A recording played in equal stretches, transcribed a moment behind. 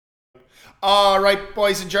Alright,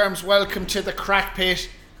 boys and germs, welcome to the Crack Pit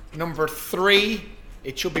number 3.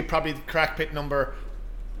 It should be probably the Crack Pit number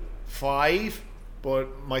 5,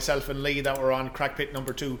 but myself and Lee that were on Crack Pit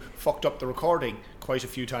number 2 fucked up the recording quite a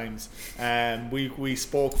few times. We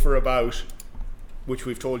spoke for about, which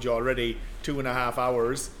we've told you already, 2.5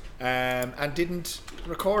 hours and didn't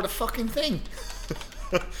record a fucking thing.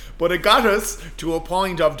 But it got us to a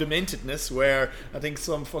point of dementedness where I think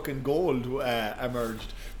some fucking gold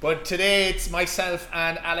emerged. But today it's myself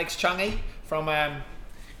and Alex Changi from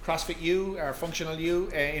CrossFit U, or Functional U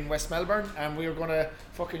in West Melbourne, and we're going to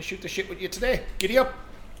fucking shoot the shit with you today. Giddy up.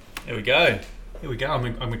 Here we go.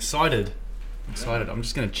 I'm excited. I'm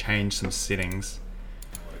just going to change some settings.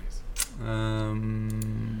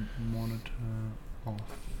 Monitor off.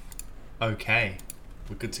 Okay.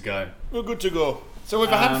 We're good to go. So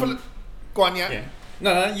we've a handful of... Go on, yeah.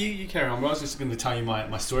 No, you carry on. I was just going to tell you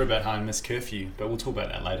my story about how I missed curfew, but we'll talk about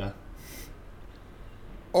that later.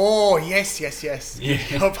 Oh, yes. Yeah.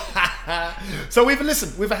 So we've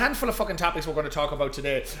a handful of fucking topics we're going to talk about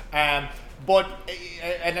today. But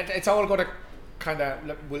it's all going to kind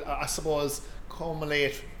of, I suppose,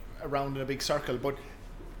 culminate around in a big circle. But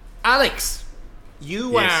Alex,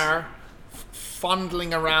 you are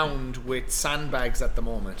fondling around with sandbags at the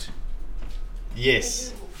moment.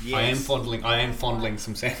 Yes. I am fondling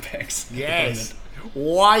some sandbags. Yes.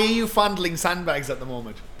 Why are you fondling sandbags at the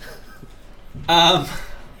moment? Why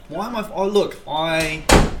am I? Oh, look, I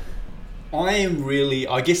am really.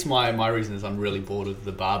 I guess my reason is I'm really bored of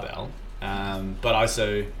the barbell. But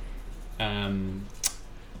also,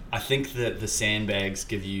 I think that the sandbags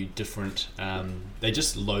give you different. They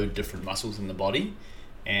just load different muscles in the body,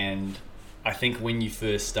 and I think when you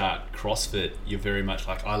first start CrossFit, you're very much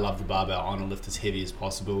like, I love the barbell, I want to lift as heavy as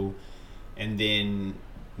possible. And then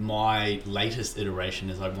my latest iteration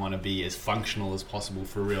is I want to be as functional as possible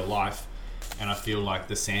for real life. And I feel like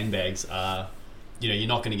the sandbags are, you're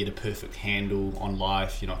not going to get a perfect handle on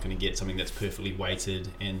life. You're not going to get something that's perfectly weighted.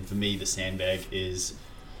 And for me, the sandbag is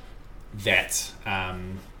that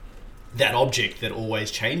object that always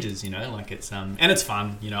changes, like it's, and it's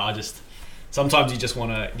fun, sometimes you just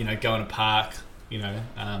want to, go in a park,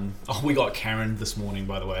 we got Karen this morning,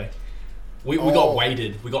 by the way. We got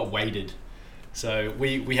weighted. So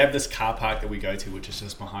we have this car park that we go to, which is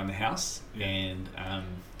just behind the house. Yeah. And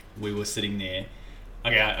we were sitting there.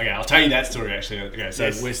 Okay, I'll tell you that story actually. Okay, so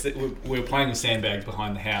yes. we were playing with sandbags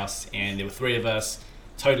behind the house, and there were 3 of us,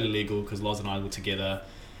 totally legal because Loz and I were together.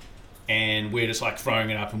 And we're just like throwing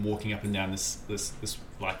it up and walking up and down this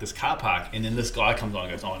car park, and then this guy comes on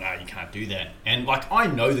and goes, "Oh no, you can't do that." And like I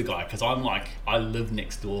know the guy because I live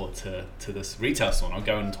next door to this retail store, and I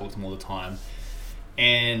go in and talk to him all the time.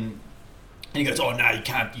 And he goes, "Oh no, you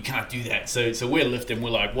can't do that." So we're lifting, we're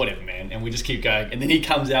like, "Whatever, man," and we just keep going. And then he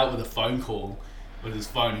comes out with a phone call with his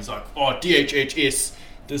phone. He's like, "Oh, DHHS.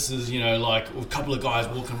 This is, like a couple of guys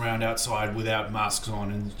walking around outside without masks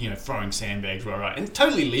on and, throwing sandbags, right. And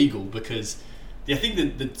totally legal because I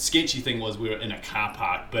think the sketchy thing was we were in a car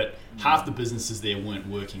park, but half the businesses there weren't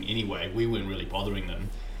working anyway. We weren't really bothering them.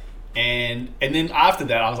 And then after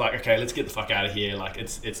that, I was like, okay, let's get the fuck out of here. Like,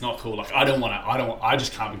 it's not cool. Like, I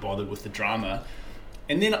just can't be bothered with the drama.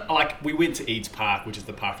 And then, like, we went to Eads Park, which is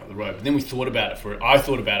the park up the road. But then I thought about it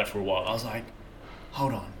for a while. I was like,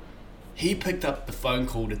 hold on. He picked up the phone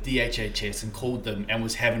call to DHHS and called them and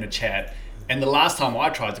was having a chat. And the last time I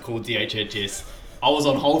tried to call DHHS, I was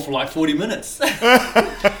on hold for like 40 minutes.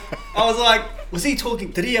 I was like, was he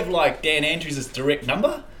talking? Did he have like Dan Andrews' direct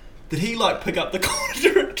number? Did he like pick up the call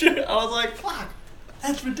direct? I was like, fuck,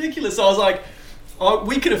 that's ridiculous. So I was like,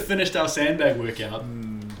 we could have finished our sandbag workout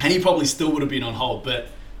and he probably still would have been on hold. But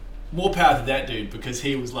more power to that dude because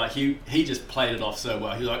he was like, he just played it off so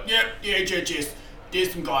well. He was like, yeah, DHHS.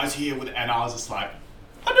 There's some guys here and I was just like,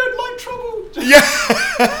 I don't like trouble.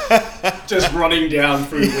 Yeah. Just running down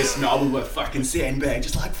through West Melbourne with a fucking sandbag,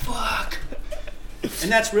 just like, fuck. And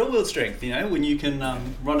that's real world strength, when you can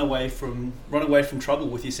run away from trouble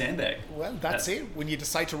with your sandbag. Well, that's it. When you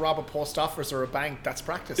decide to rob a post office or a bank, that's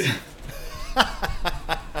practice.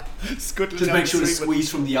 Just make sure to squeeze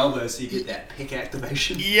from the elbow so you get that pick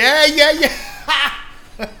activation. Yeah.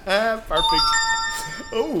 Perfect.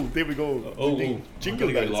 Oh, there we go.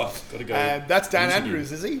 Jingle bells. Gotta go. That's Dan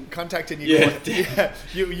Andrews, is he? Contacting you. Yeah.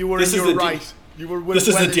 You were right. You were. This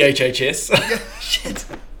is the DHHS. Shit.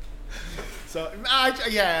 So,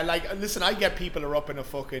 listen, I get people are up in a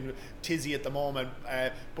fucking tizzy at the moment,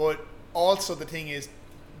 but also the thing is,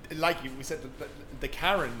 like we said, the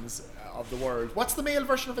Karens of the world. What's the male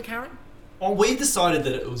version of the Karen? Oh, we decided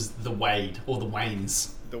that it was the Wade or the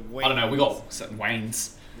Waynes. The Waynes. I don't know. We got certain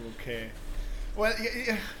Waynes. Okay. Well,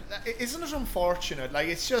 isn't it unfortunate? Like,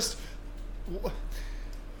 it's just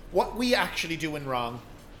what we actually doing wrong.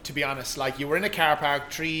 To be honest, like, you were in a car park,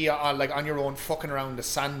 tree, like on your own, fucking around the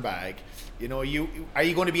sandbag. You know, are you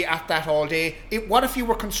going to be at that all day? What if you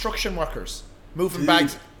were construction workers moving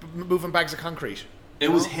bags of concrete?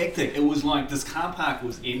 It was hectic. It was like this car park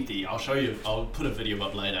was empty. I'll show you. I'll put a video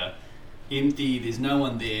up later. Empty. There's no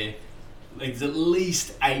one there. Like, there's at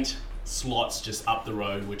least 8 slots just up the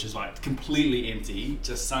road, which is like completely empty,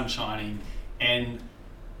 just sun shining. And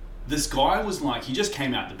this guy was like, he just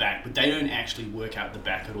came out the back, but they don't actually work out the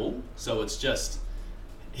back at all. So it's just,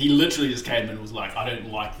 he literally just came and was like, I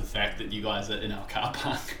don't like the fact that you guys are in our car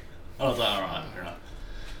park. I was like, all right.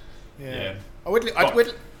 Yeah. Wait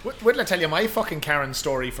till I tell you my fucking Karen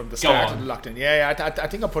story from the start of the lockdown. Yeah, I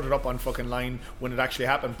think I put it up on fucking line when it actually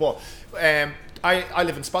happened. But I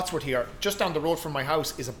live in Spotswood here. Just down the road from my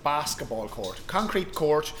house is a basketball court. Concrete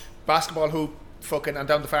court, basketball hoop, fucking, and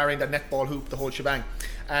down the far end a netball hoop, the whole shebang.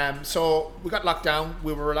 So we got locked down.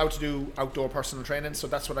 We were allowed to do outdoor personal training, so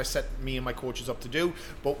that's what I set me and my coaches up to do.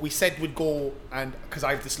 But we said we'd go, and because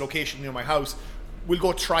I have this location near my house, we'll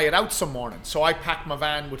go try it out some morning. So I packed my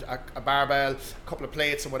van with a barbell, a couple of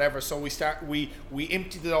plates and whatever. So we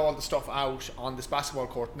emptied all the stuff out on this basketball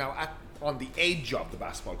court. Now on the edge of the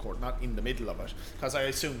basketball court, not in the middle of it, because I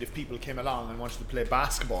assumed if people came along and wanted to play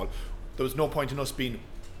basketball, there was no point in us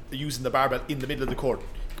using the barbell in the middle of the court.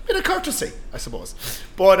 A bit of courtesy, I suppose.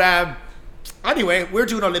 But anyway, we're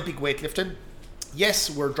doing Olympic weightlifting.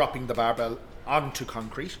 Yes, we're dropping the barbell onto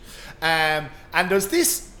concrete. And there's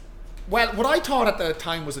this, well, what I thought at the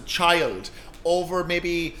time was a child over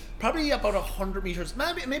probably about 100 meters,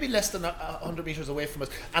 maybe less than 100 meters away from us,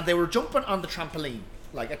 and they were jumping on the trampoline,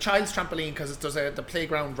 like a child's trampoline, because there's the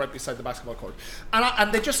playground right beside the basketball court,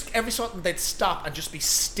 and they just every so often they'd stop and just be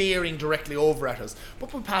staring directly over at us,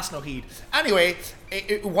 but we passed no heed. Anyway,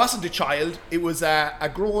 it wasn't a child; it was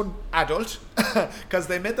a grown adult, because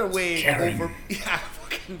they made their way over. Yeah,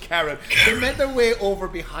 fucking Karen. They made their way over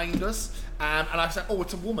behind us. And I said, oh,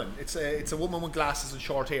 it's a woman. It's a woman with glasses and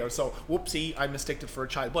short hair. So, whoopsie, I mistook it for a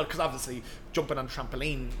child. Well, because obviously jumping on a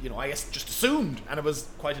trampoline, I just assumed, and it was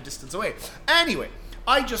quite a distance away. Anyway,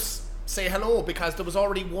 I just say hello because there was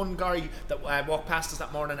already one guy that walked past us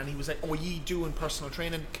that morning, and he was like, oh, are you doing personal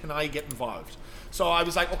training? Can I get involved? So I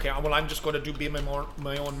was like, okay, well, I'm just going to be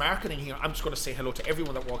my own marketing here. I'm just going to say hello to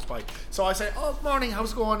everyone that walks by. So I said, oh, morning,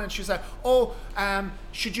 how's it going? And she said, oh,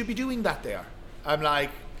 should you be doing that there? I'm like,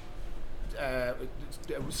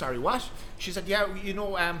 sorry, what? She said, yeah,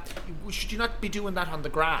 should you not be doing that on the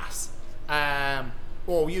grass?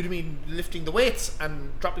 Oh, you mean lifting the weights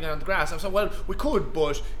and dropping it on the grass? I said, well, we could,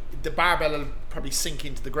 but the barbell will probably sink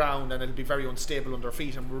into the ground and it'll be very unstable under our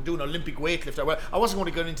feet, and we're doing Olympic weightlifting. Well, I wasn't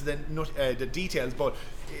going to go into the details, but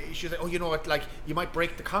she said, oh, you know what, like, you might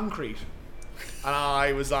break the concrete. And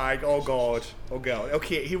I was like, oh god,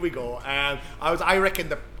 okay, here we go. I reckon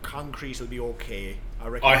the concrete will be okay.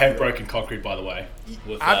 I have broken concrete, by the way.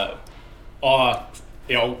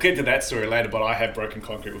 I'll get to that story later, but I have broken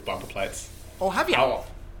concrete with bumper plates. Oh, have you? Our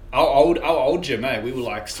old gym, we were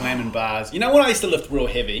like slamming bars. You know when I used to lift real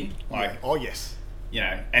heavy? Like, oh yes.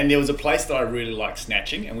 And there was a place that I really liked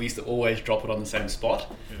snatching, and we used to always drop it on the same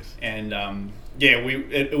spot. Yes. And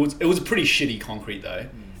it was a pretty shitty concrete though.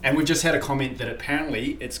 And we've just had a comment that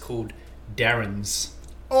apparently it's called Darren's.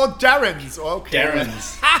 Oh, Darren's. Okay.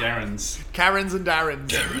 Darren's. Karens and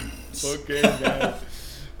Darren's. Okay. Yeah.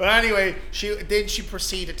 But anyway, she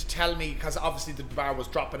proceeded to tell me, because obviously the bar was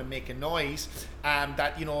dropping and making noise,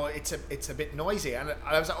 that it's a bit noisy, and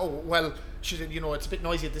I was like, oh well. She said, it's a bit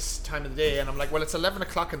noisy at this time of the day, and I'm like, well, it's 11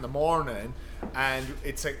 o'clock in the morning, and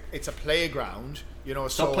it's a playground.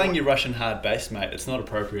 Stop playing your Russian hard bass, mate. It's not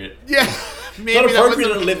appropriate. Yeah, maybe it's not appropriate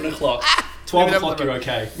at 11 o'clock. 12 o'clock, you're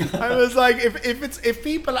okay. I was like, if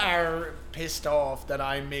people are pissed off that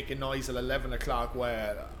I'm making noise at 11 o'clock,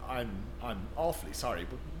 well, I'm awfully sorry,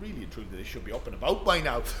 but really and truly, they should be up and about by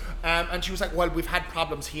now. And she was like, well, we've had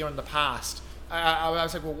problems here in the past. I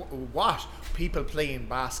was like, well, what? People playing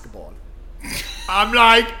basketball. I'm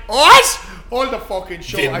like, what? Hold the fucking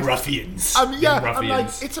show. Them ruffians. I'm like,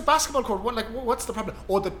 it's a basketball court. What's the problem?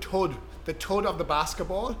 Oh, the tud of the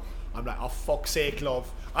basketball. I'm like, oh, fuck's sake,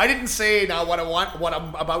 love. I didn't say now what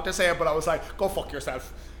I'm about to say, but I was like, go fuck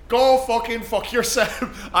yourself. Go fucking fuck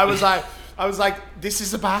yourself. I was like, this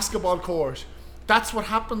is a basketball court. that's what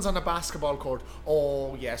happens on a basketball court.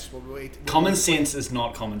 Oh yes, well, wait. Common sense is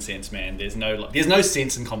not common sense, man. There's no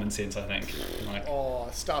sense in common sense, I think. Like, oh,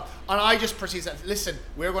 stop. And I just perceive that, listen,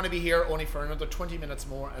 we're going to be here only for another 20 minutes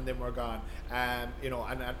more and then we're gone. And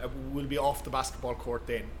we'll be off the basketball court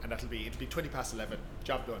then, and it'll be 20 past 11,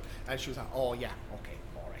 job done. And she was like, oh yeah, okay,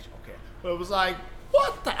 all right, okay. But it was like,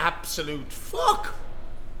 what the absolute fuck?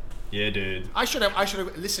 yeah, dude. I should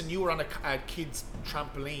have. Listen, you were on a kid's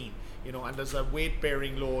trampoline, and there's a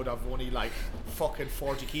weight-bearing load of only like fucking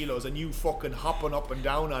 40 kilos, and you fucking hopping up and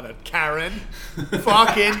down on it, Karen.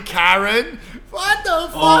 Fucking Karen. What the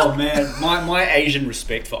fuck? Oh man, my Asian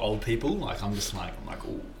respect for old people, like I'm like,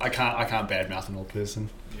 oh, I can't badmouth an old person.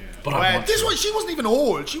 Yeah. But well, she wasn't even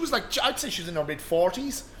old. She was like, I'd say she was in her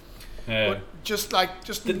mid-40s. Yeah. But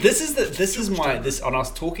and I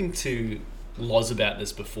was talking to Loz about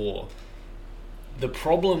this before. The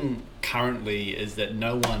problem currently is that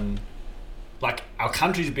no one, like, our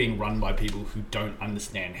country's being run by people who don't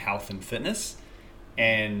understand health and fitness,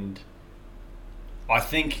 and I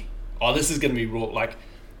think, this is going to be raw, like,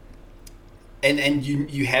 and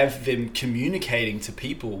you have them communicating to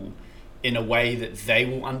people in a way that they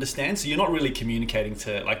will understand. So you're not really communicating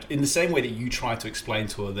to, like, in the same way that you try to explain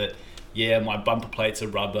to her that, yeah, my bumper plates are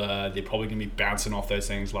rubber, they're probably going to be bouncing off those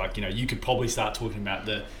things. Like, you could probably start talking about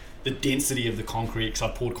the density of the concrete, because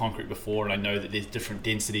I've poured concrete before and I know that there's different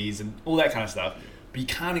densities and all that kind of stuff. But you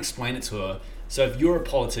can't explain it to her. So if you're a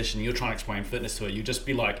politician, you're trying to explain fitness to her, you just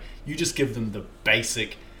be like, you just give them the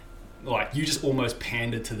basic, like, you just almost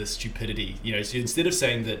pander to the stupidity. So instead of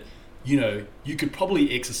saying that, you could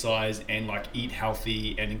probably exercise and like eat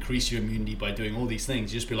healthy and increase your immunity by doing all these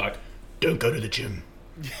things, you just be like, don't go to the gym.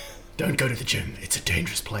 Don't go to the gym. It's a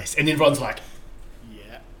dangerous place. And then everyone's like,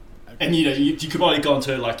 yeah. Okay. And you could probably go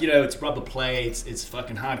into like, it's rubber plates, it's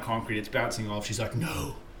fucking hard concrete, it's bouncing off. She's like,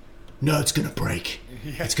 no, it's gonna break.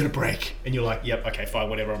 Yeah. It's gonna break. And you're like, yep, okay, fine,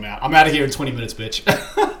 whatever, I'm out. I'm out of here in 20 minutes, bitch.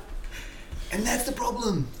 And that's the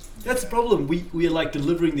problem. That's the problem. We are like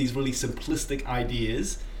delivering these really simplistic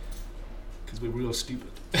ideas because we're real stupid.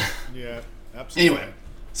 Yeah, absolutely. Anyway,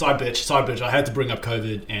 side bitch. I had to bring up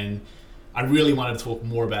COVID, and I really wanted to talk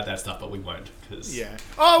more about that stuff, but we won't. Yeah.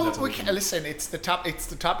 Oh, listen. It's the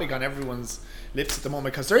topic on everyone's lips at the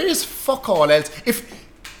moment, because there is fuck all else.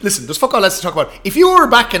 There's fuck all else to talk about. If you were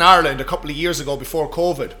back in Ireland a couple of years ago before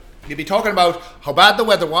COVID, you'd be talking about how bad the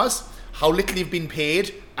weather was, how little you've been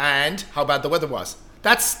paid, and how bad the weather was.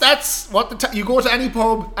 That's what you go to any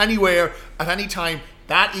pub, anywhere, at any time.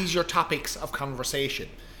 That is your topics of conversation.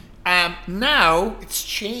 Now it's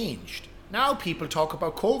changed. Now people talk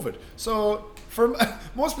about COVID. So for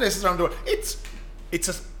most places around the world, it's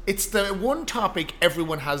the one topic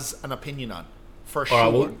everyone has an opinion on, for sure.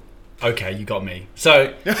 All right, well, okay, you got me.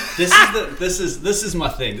 So this is my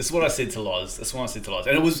thing. This is what I said to Loz.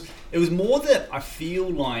 And it was more that I feel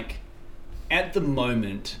like at the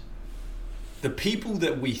moment, the people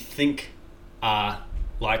that we think are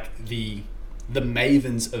like the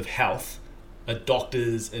mavens of health are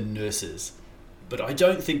doctors and nurses. But I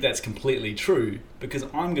don't think that's completely true, because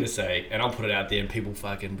I'm going to say, and I'll put it out there and people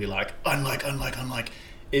fucking be like, unlike,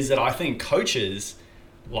 is that I think coaches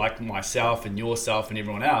like myself and yourself and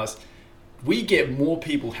everyone else, we get more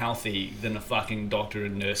people healthy than a fucking doctor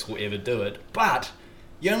and nurse will ever do it. But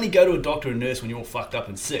you only go to a doctor and nurse when you're all fucked up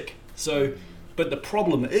and sick. So, but the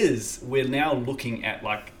problem is we're now looking at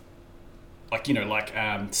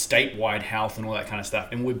statewide health and all that kind of stuff,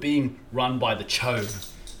 and we're being run by the CHO,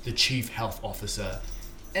 the Chief Health Officer.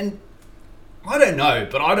 And I don't know,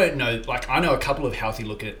 like, I know a couple of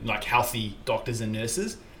healthy doctors and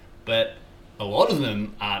nurses, but a lot of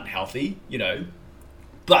them aren't healthy,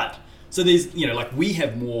 but so there's, like, we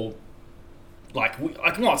have more, like,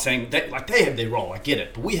 I'm not saying that, like, they have their role, I get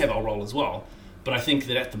it, but we have our role as well. But I think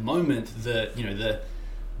that at the moment, the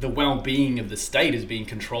well-being of the state is being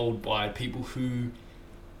controlled by people who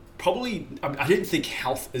probably, I don't think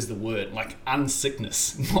health is the word, like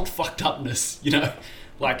unsickness, not fucked upness,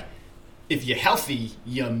 like if you're healthy,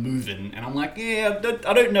 you're moving. And I'm like, yeah,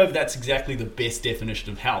 I don't know if that's exactly the best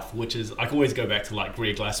definition of health, which is, I can always go back to like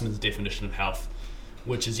Greg Glassman's definition of health,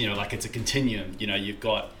 which is, like it's a continuum. You've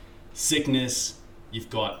got sickness, you've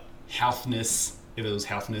got healthness, if it was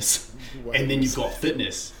healthness, and then you've got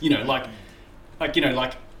fitness, like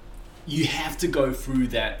you have to go through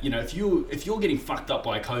that. If you're getting fucked up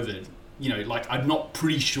by COVID, like, I'm not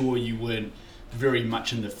pretty sure you weren't very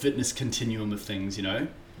much in the fitness continuum of things, 100%.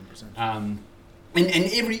 And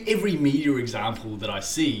every media example that I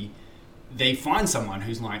see, they find someone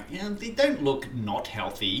who's like, they don't look not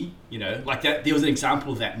healthy, like that. There was an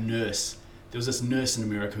example of that nurse. There was this nurse in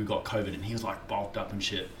America who got COVID, and he was like bulked up and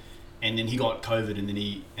shit. and then he got COVID,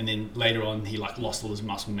 and then later on he like lost all his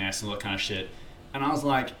muscle mass and all that kind of shit. And I was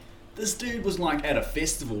like, this dude was like at a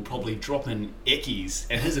festival probably dropping eckies,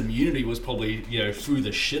 and his immunity was probably, you know, through the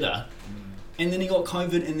shitter. And then he got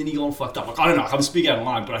COVID, and then he got fucked up. Like, I don't know, I'm speaking out of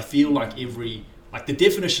line, but I feel like the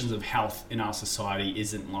definitions of health in our society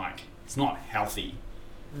isn't like, it's not healthy.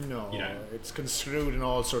 No, you know? It's construed in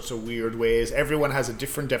all sorts of weird ways. Everyone has a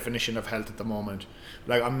different definition of health at the moment.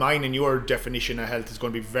 Like mine and your definition of health is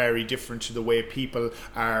going to be very different to the way people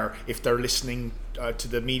are, if they're listening to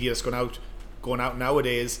the media that's going out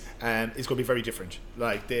nowadays, is going to be very different.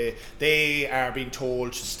 Like they are being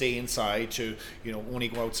told to stay inside, to, you know, only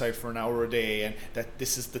go outside for an hour a day, and that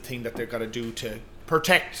this is the thing that they're going to do to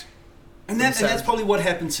protect. And that's probably what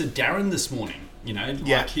happened to Darren this morning. You know,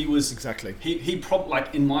 like he was exactly. He probably,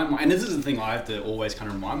 like, in my mind, and this is the thing I have to always kind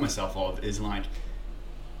of remind myself of, is like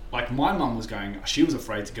my mum was going, she was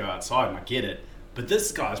afraid to go outside, and I get it, but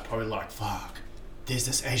this guy's probably like, fuck, there's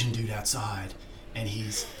this Asian dude outside, and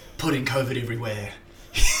he's putting COVID everywhere.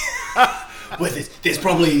 With it, there's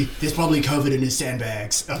probably COVID in his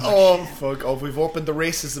sandbags. Like, oh fuck! Oh, we've opened the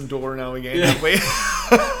racism door now again, haven't we?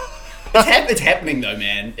 It's happening though,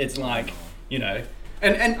 man. It's like, you know,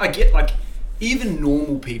 and I get, like, even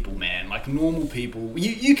normal people, man, like normal people,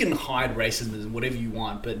 you can hide racism and whatever you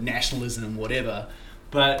want, but nationalism and whatever,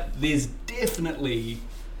 but there's definitely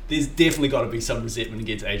got to be some resentment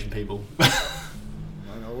against Asian people.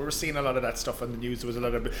 I know, we're seeing a lot of that stuff on the news. There was a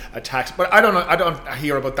lot of attacks, but I don't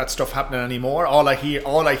hear about that stuff happening anymore. All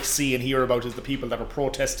I see and hear about is the people that are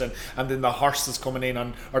protesting, and then the horses coming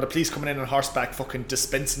in or the police coming in on horseback, fucking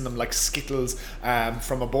dispensing them like Skittles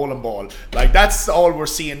from a bowling ball. Like, that's all we're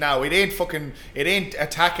seeing now. It ain't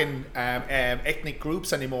attacking ethnic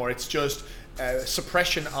groups anymore. It's just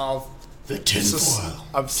suppression of the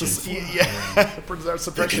tinfoil. Suppression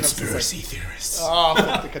the conspiracy theorists. Oh,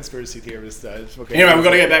 fuck the conspiracy theorists. Okay. Anyway,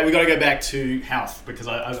 we got to go back to health, because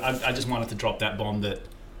I just wanted to drop that bomb that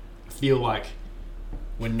I feel like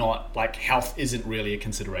we're not, like, health isn't really a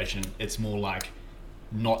consideration. It's more like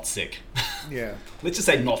not sick. Yeah. Let's just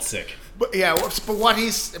say not sick. But yeah, but what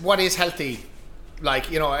is healthy?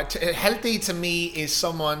 Like, you know, healthy to me is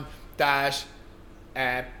someone that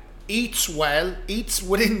eats well, eats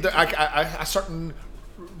within a certain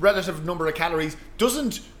relative number of calories,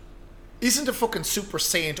 isn't a fucking super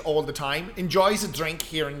saint all the time, enjoys a drink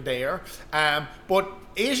here and there, but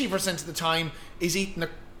 80% of the time is eating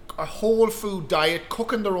a whole food diet,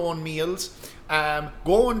 cooking their own meals,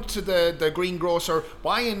 going to the greengrocer,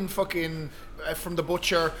 buying fucking from the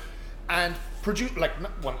butcher, and produce, like,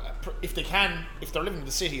 if they're living in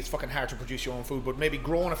the city, it's fucking hard to produce your own food, but maybe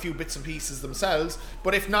growing a few bits and pieces themselves.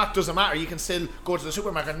 But if not, doesn't matter, you can still go to the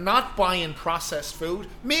supermarket, not buying processed food,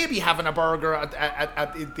 maybe having a burger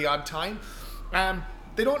at the odd time.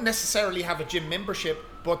 They don't necessarily have a gym membership,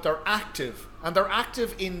 but they're active, and they're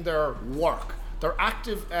active in their work. They're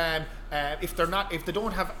active if they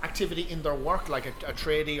don't have activity in their work, like a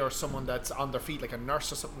tradie or someone that's on their feet, like a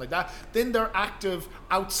nurse or something like that, then they're active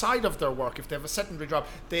outside of their work. If they have a sedentary job,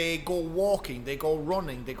 they go walking, they go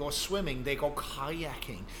running, they go swimming, they go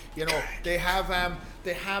kayaking. You know, they have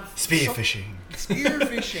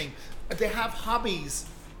spearfishing. They have hobbies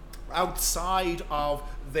outside of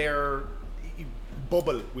their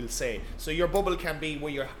bubble, we'll say. So your bubble can be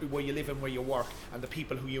where you live and where you work, and the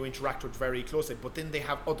people who you interact with very closely, but then they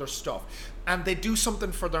have other stuff, and they do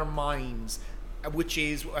something for their minds, which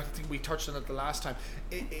is, I think we touched on it the last time,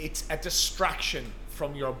 it's a distraction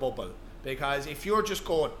from your bubble. Because if you're just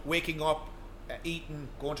waking up, eating,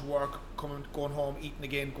 going to work, going home, eating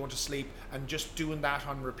again, going to sleep, and just doing that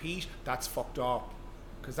on repeat, that's fucked up.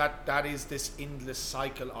 Because that is this endless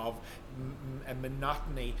cycle of a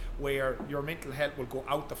monotony where your mental health will go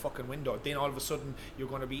out the fucking window. Then all of a sudden you're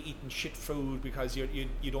going to be eating shit food because you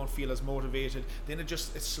don't feel as motivated. Then it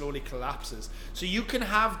slowly collapses. So you can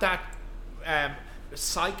have that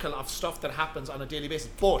cycle of stuff that happens on a daily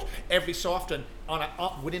basis, but every so often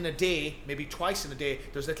within a day, maybe twice in a day,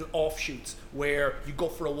 there's little offshoots where you go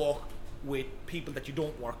for a walk with people that you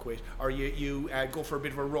don't work with, or you go for a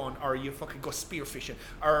bit of a run, or you fucking go spearfishing,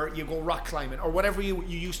 or you go rock climbing, or whatever you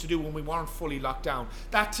used to do when we weren't fully locked down.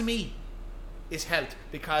 That to me is health,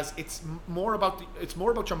 because it's more about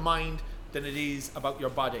your mind than it is about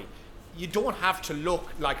your body. You don't have to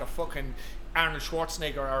look like a fucking Arnold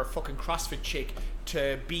Schwarzenegger or a fucking CrossFit chick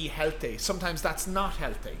to be healthy. Sometimes that's not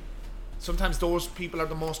healthy. Sometimes those people are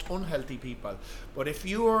the most unhealthy people. But if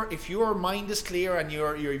your mind is clear and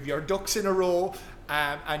your ducks in a row,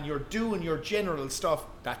 and you're doing your general stuff,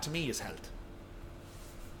 that to me is health.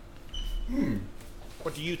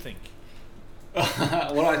 What do you think?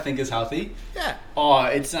 What I think is healthy? Yeah. Oh,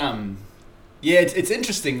 it's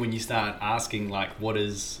interesting when you start asking like what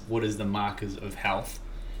is the markers of health,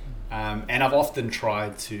 and I've often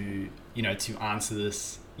tried to to answer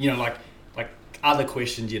this. Like other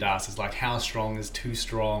questions you'd ask is like how strong is too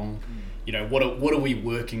strong? What are we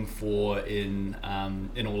working for in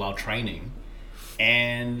all our training?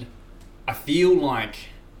 And I feel like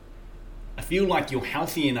you're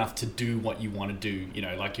healthy enough to do what you want to do.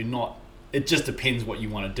 Like you're not. It just depends what you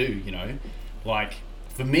want to do. Like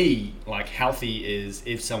for me, like healthy is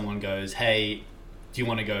if someone goes, "Hey, do you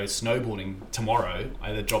want to go snowboarding tomorrow?"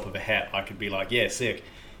 At the drop of a hat, I could be like, "Yeah, sick,"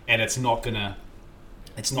 and I'm not gonna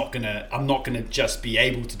just be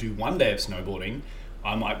able to do one day of snowboarding.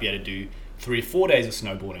 I might be able to do 3 or 4 days of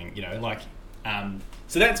snowboarding.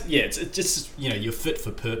 So that's it's just you're fit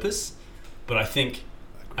for purpose. But I think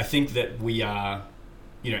that we are,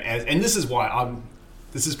 and this is why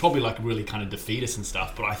this is probably like really kind of defeatist and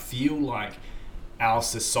stuff, but I feel like our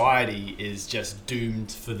society is just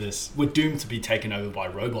doomed for this. We're doomed to be taken over by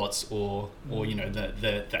robots or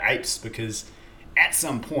the apes, because at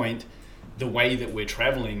some point the way that we're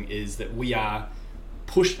traveling is that we are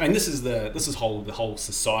pushed, and this is the whole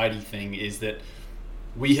society thing, is that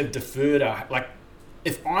we have deferred our, like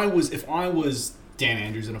if I was Dan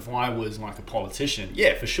Andrews and if I was like a politician,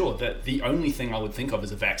 yeah, for sure, that the only thing I would think of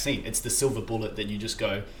is a vaccine. It's the silver bullet that you just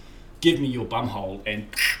go, give me your bumhole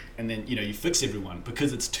and then you fix everyone,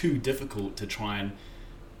 because it's too difficult to try and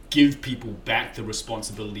give people back the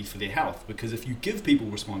responsibility for their health. Because if you give people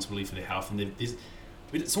responsibility for their health, and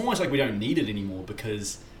it's almost like we don't need it anymore,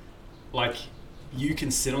 because like you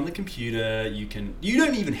can sit on the computer, you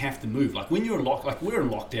don't even have to move. Like when you're like we're in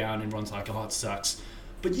lockdown, everyone's like, oh, it sucks.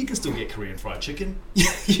 But you can still get Korean fried chicken.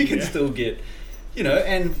 You can still get,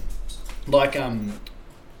 and like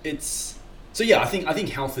it's so yeah. I think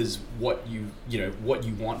health is what you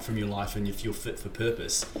want from your life, and if you're fit for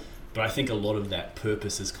purpose. But I think a lot of that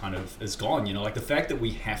purpose is gone. Like the fact that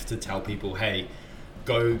we have to tell people, hey,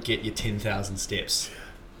 go get your 10,000 steps.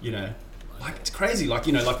 Like it's crazy. Like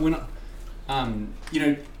like when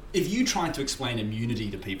if you try to explain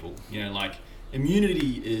immunity to people, like.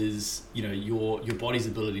 Immunity is, your body's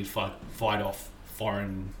ability to fight off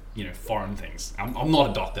foreign things. I'm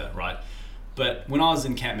not a doctor, right? But when I was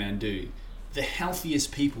in Kathmandu, the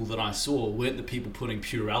healthiest people that I saw weren't the people putting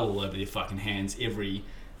Purell all over their fucking hands every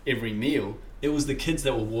meal. It was the kids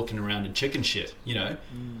that were walking around in chicken shit,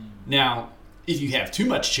 Now, if you have too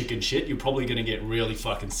much chicken shit, you're probably going to get really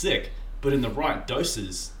fucking sick. But in the right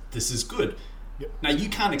doses, this is good. Now, you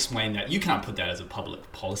can't explain that. You can't put that as a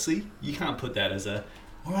public policy. You can't put that as all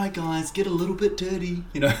right, guys, get a little bit dirty,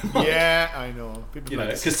 Yeah, I know.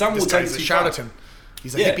 Because some will take a charlatan.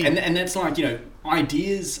 He's a hippie. And that's like,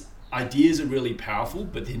 ideas are really powerful,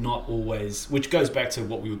 but they're not always, which goes back to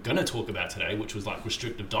what we were going to talk about today, which was like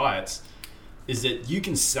restrictive diets, is that you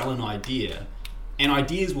can sell an idea, and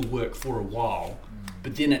ideas will work for a while,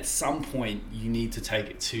 but then at some point you need to take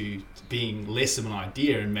it to being less of an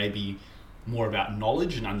idea and maybe more about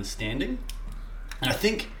knowledge and understanding. And I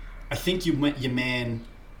think your man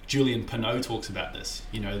Julian Pineau talks about this,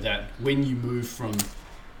 that when you move from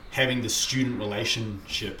having the student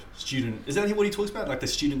relationship, is that what he talks about? Like the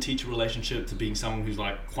student-teacher relationship, to being someone who's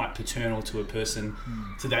like quite paternal to a person,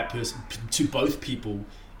 to that person, to both people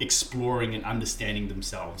exploring and understanding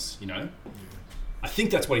themselves, I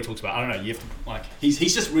think that's what he talks about. I don't know. You have to, like, he's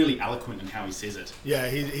just really eloquent in how he says it. Yeah,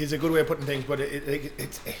 he's a good way of putting things. But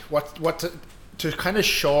it's what to kind of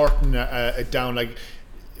shorten it down. Like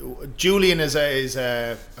Julian is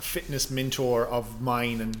a fitness mentor of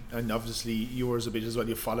mine, and obviously yours a bit as well.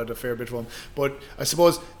 You followed a fair bit from him. But I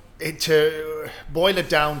suppose to boil it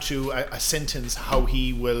down to a sentence, how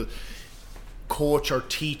he will coach or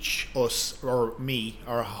teach us or me,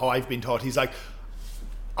 or how I've been taught. He's like,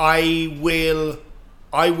 I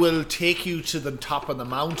will take you to the top of the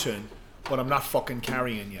mountain, but I'm not fucking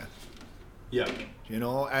carrying you. Yeah.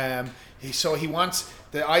 So he wants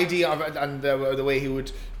the idea of it, and the way he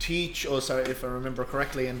would teach us, if I remember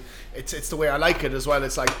correctly, and it's the way I like it as well.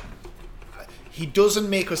 It's like he doesn't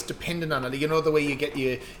make us dependent on it. The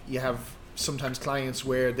way you have sometimes clients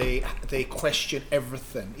where they question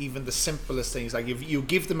everything, even the simplest things. Like if you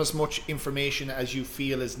give them as much information as you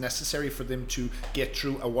feel is necessary for them to get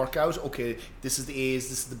through a workout. Okay, this is the A's,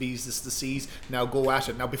 this is the B's, this is the C's. Now go at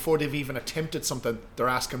it. Now before they've even attempted something, they're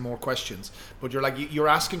asking more questions. But you're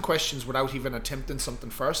asking questions without even attempting something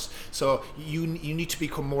first. So you need to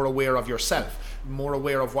become more aware of yourself, more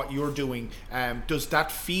aware of what you're doing. Does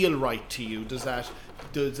that feel right to you? Does that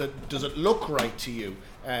Does it look right to you?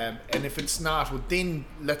 And if it's not, well, then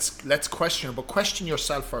let's question it. But question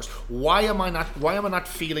yourself first. Why am I not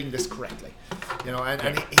feeling this correctly? You know,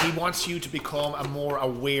 and he wants you to become a more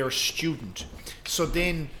aware student. So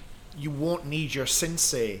then you won't need your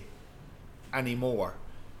sensei anymore,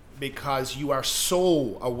 because you are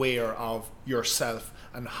so aware of yourself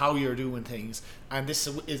and how you're doing things. And this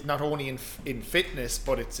is not only in fitness,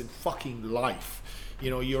 but it's in fucking life. You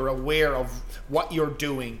know, you're aware of what you're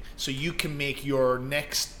doing, so you can make your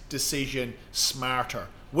next decision smarter.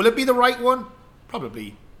 Will it be the right one?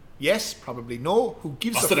 Probably yes, probably no. Who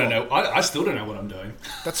gives a fuck? Don't know. I still don't know what I'm doing.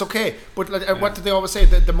 That's okay. But what do they always say?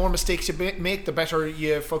 The more mistakes you make, the better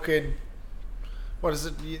you fucking... What is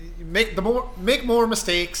it? You make more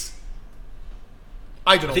mistakes.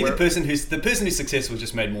 I don't know. I think the person who's successful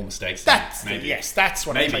just made more mistakes. That's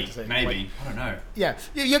what I'm trying to say. Maybe I don't know. Yeah,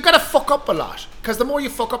 you gotta fuck up a lot, because the more you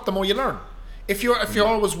fuck up, the more you learn. If you're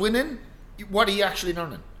always winning, what are you actually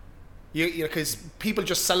learning? You because people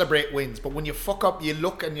just celebrate wins, but when you fuck up, you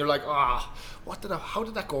look and you're like, how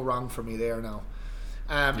did that go wrong for me there now?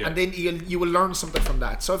 And then you will learn something from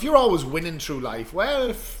that. So if you're always winning through life,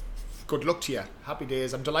 well, good luck to you. Happy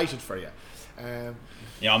days. I'm delighted for you.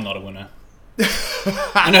 I'm not a winner.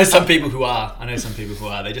 I know some people who are.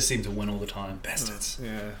 They just seem to win all the time. Bastards. Yeah,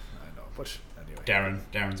 I know. But anyway,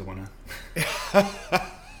 Darren's a winner.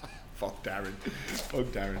 Fuck Darren.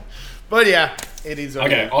 But yeah, it is.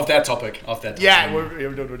 Okay, off that topic. Yeah,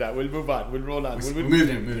 we're done with that. We'll move on. We'll roll on.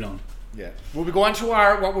 Moving on. Yeah. Will we go on to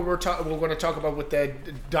what we're going to talk about with the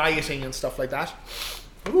dieting and stuff like that?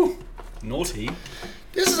 Ooh, naughty.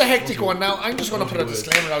 This is a hectic one now. I'm just going to put a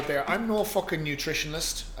disclaimer out there. I'm no fucking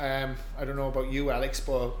nutritionist. I don't know about you, Alex,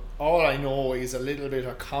 but all I know is a little bit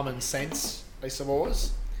of common sense, I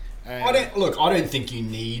suppose. I don't think you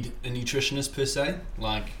need a nutritionist per se.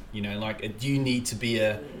 Do you need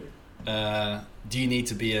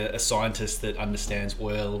to be a scientist that understands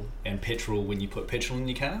oil and petrol when you put petrol in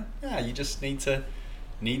your car? Yeah, you just need to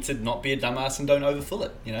not be a dumbass and don't overfill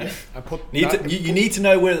it, you know? You need to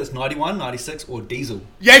know whether it's 91, 96 or diesel.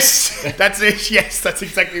 Yes! That's it. Yes, that's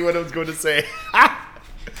exactly what I was going to say.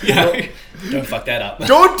 Don't fuck that up.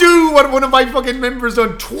 Don't do what one of my fucking members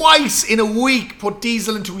done twice in a week, put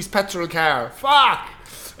diesel into his petrol car. Fuck!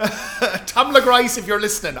 Tom LaGrice, if you're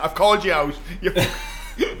listening, I've called you out.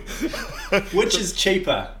 Which is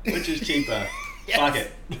cheaper? Yes. Fuck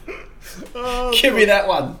it. Oh, Give me that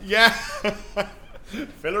one. Yeah.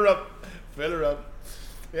 Fill her up.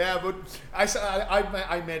 Yeah, but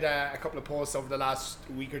I made a couple of posts over the last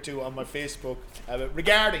week or two on my Facebook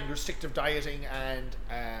regarding restrictive dieting and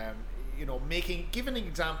giving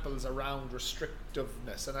examples around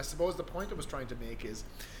restrictiveness. And I suppose the point I was trying to make is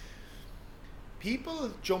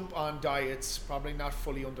people jump on diets probably not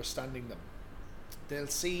fully understanding them. They'll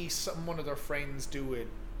see one of their friends doing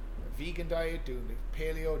a vegan diet, doing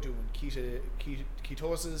paleo, doing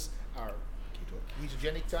ketosis or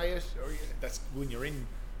ketogenic diet, or that's when you're in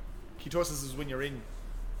ketosis is when you're in.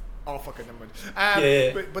 Oh fucking never mind.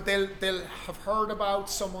 But they'll have heard about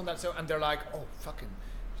someone and they're like, oh fucking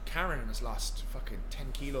Karen has lost fucking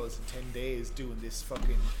 10 kilos in 10 days doing this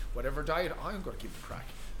fucking whatever diet. I'm gonna give it a crack.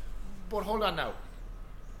 But hold on now,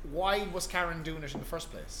 why was Karen doing it in the first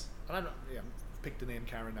place? And I'm not. Yeah, pick the name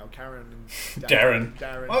Karen now. Karen and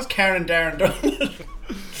Darren. Why was Darren done it?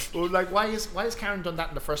 Well, why is Karen done that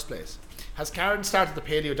in the first place? Has Karen started the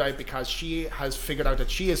paleo diet because she has figured out that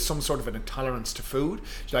she has some sort of an intolerance to food?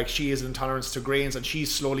 Like she has an intolerance to grains and she's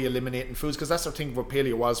slowly eliminating foods, because that's the thing what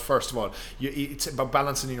paleo was, first of all. It's about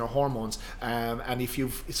balancing your hormones. And if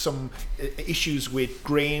you've some issues with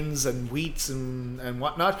grains and wheats and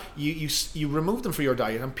whatnot, you remove them from your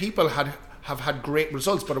diet. And people have had great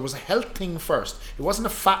results, but it was a health thing first. It wasn't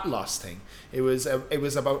a fat loss thing. It was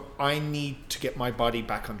about, I need to get my body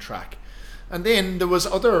back on track. And then there was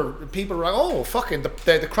other people who were like, oh fucking the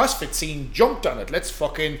CrossFit scene jumped on it. Let's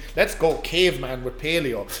go caveman with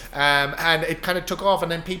paleo. And it kind of took off,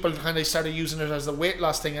 and then people kind of started using it as a weight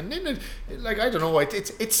loss thing. And then I don't know,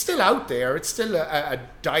 it's still out there. It's still a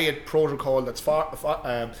diet protocol that's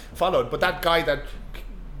followed. But that guy that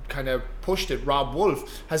kind of pushed it, Rob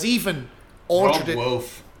Wolf, has even altered it. Rob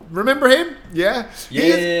Wolf. Remember him? Yeah.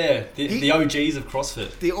 The OGs of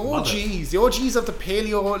CrossFit. The OGs of the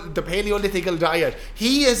Paleolithical diet.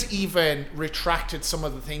 He has even retracted some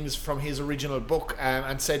of the things from his original book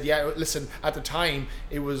and said, yeah, listen, at the time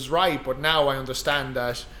it was right, but now I understand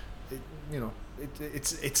that,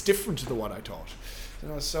 it's different to the one I taught.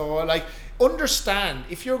 So understand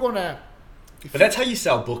if you're gonna. But that's how you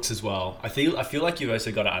sell books as well. I feel like you've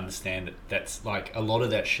also got to understand that that's like a lot of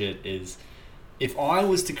that shit is. If I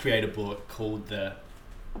was to create a book called the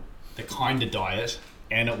the kind of diet,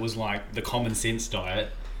 and it was like the common sense diet.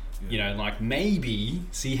 You know, like maybe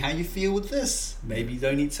see how you feel with this. Maybe you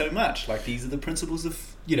don't eat so much. Like these are the principles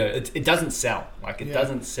of, you know, it doesn't sell. Like it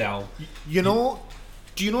doesn't sell. You know,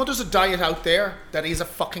 do you know there's a diet out there that is a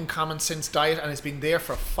fucking common sense diet and it's been there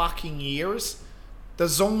for fucking years? The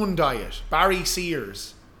Zone diet, Barry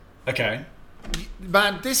Sears. Okay.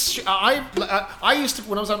 Man, I used to,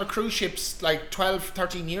 when I was on the cruise ships like 12,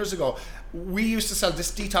 13 years ago, we used to sell this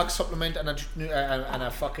detox supplement and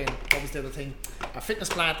a fucking, what was the other thing? A fitness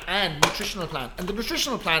plan and nutritional plan. And the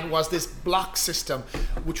nutritional plan was this block system,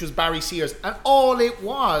 which was Barry Sears. And all it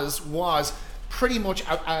was pretty much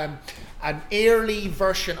an early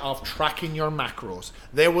version of tracking your macros.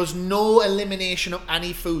 There was no elimination of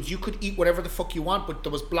any foods. You could eat whatever the fuck you want, but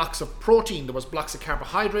there was blocks of protein, there was blocks of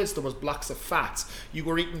carbohydrates, there was blocks of fats. You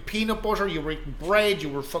were eating peanut butter, you were eating bread, you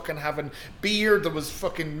were fucking having beer, there was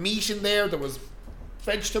fucking meat in there was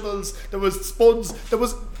vegetables, there was spuds, there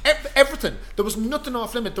was everything. There was nothing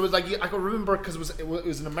off limit. There was like, I can remember because it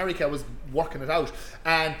was in America, I was working it out,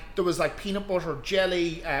 and there was like peanut butter,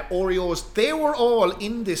 jelly, Oreos. They were all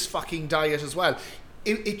in this fucking diet as well.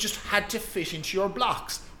 It just had to fit into your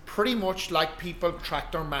blocks, pretty much like people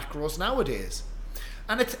track their macros nowadays.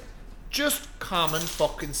 And it's just common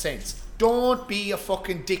fucking sense. Don't be a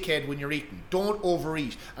fucking dickhead when you're eating. Don't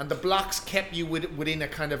overeat. And the blocks kept you within a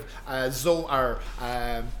kind of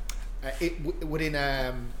within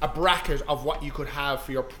a bracket of what you could have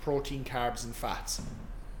for your protein, carbs, and fats.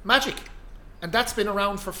 Magic. And that's been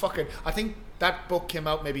around for fucking, I think that book came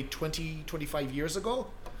out maybe 20, 25 years ago.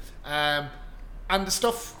 And the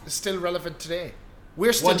stuff is still relevant today.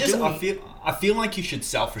 We're still I feel like you should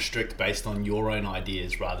self-restrict based on your own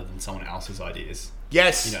ideas rather than someone else's ideas.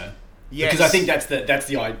 Yes. You know. Yes. Because I think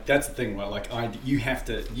that's the thing. Where like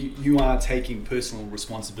you are taking personal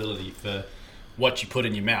responsibility for what you put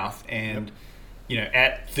in your mouth, and you know,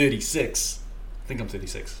 at 36, I think I'm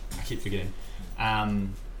 36. I keep forgetting.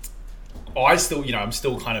 I'm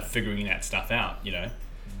still kind of figuring that stuff out. You know,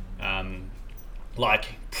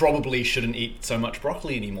 like probably shouldn't eat so much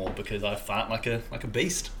broccoli anymore because I fart like a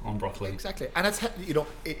beast on broccoli. Exactly, and it's, you know,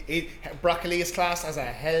 broccoli is classed as a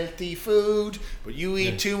healthy food, but you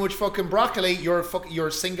eat too much fucking broccoli,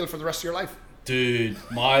 you're single for the rest of your life. Dude,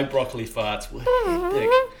 my broccoli farts were hectic.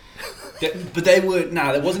 But they were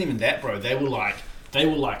that wasn't even that, bro. They were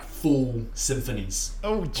like full symphonies.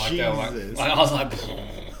 Oh like, Jesus! I was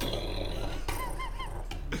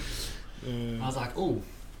like, oh.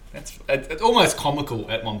 It's almost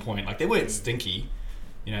comical at one point. Like they weren't stinky,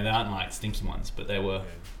 you know. They aren't like stinky ones, but they were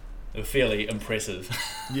fairly impressive.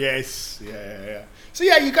 Yes, yeah. So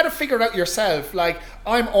yeah, you got to figure it out yourself. Like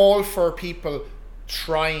I'm all for people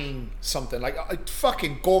trying something. Like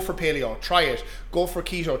fucking go for paleo, try it. Go for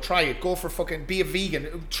keto, try it. Go for fucking be a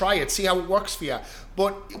vegan, try it. See how it works for you.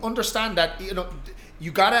 But understand that, you know,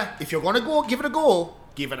 you gotta, if you're gonna go, give it a go.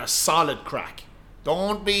 Give it a solid crack.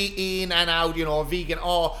 Don't be in and out, you know, vegan.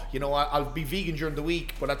 Oh, you know, I'll be vegan during the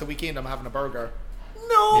week, but at the weekend I'm having a burger.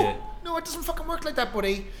 No, it doesn't fucking work like that,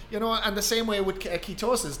 buddy. You know, and the same way with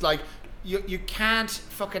ketosis. Like, you can't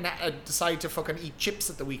fucking decide to fucking eat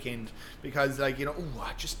chips at the weekend because, like, you know,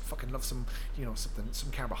 I just fucking love some, you know,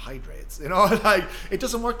 some carbohydrates. You know, like it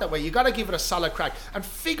doesn't work that way. You got to give it a solid crack and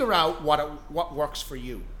figure out what works for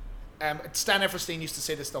you. Stan Everstein used to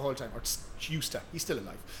say this the whole time, or used to. He's still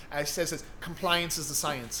alive. He says this: compliance is the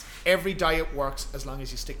science. Every diet works as long as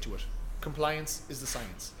you stick to it. Compliance is the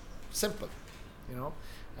science. Simple, you know.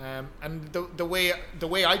 And the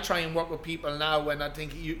way I try and work with people now, when I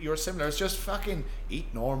think you're similar, is just fucking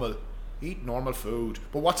eat normal food.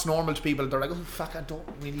 But what's normal to people? They're like, oh fuck, I don't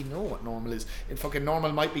really know what normal is. It fucking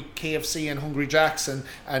normal might be KFC and Hungry Jack's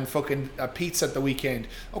and fucking pizza at the weekend.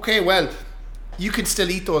 Okay, well, you can still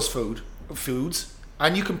eat those foods,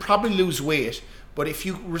 and you can probably lose weight. But if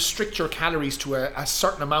you restrict your calories to a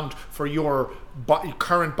certain amount for your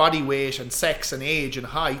current body weight and sex and age and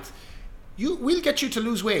height, we'll get you to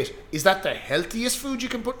lose weight. Is that the healthiest food you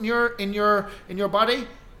can put in your body?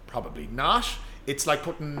 Probably not. It's like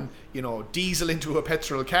putting, you know, diesel into a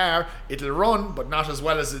petrol car. It'll run, but not as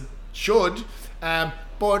well as it should.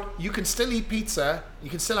 But you can still eat pizza, you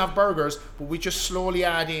can still have burgers, but we just slowly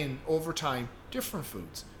add in over time different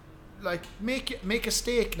foods. Like make a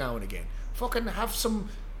steak now and again. Fucking have some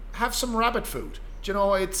rabbit food. Do you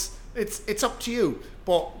know, it's up to you.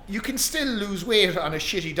 But you can still lose weight on a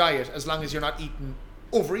shitty diet as long as you're not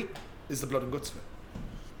overeating is the blood and guts of it.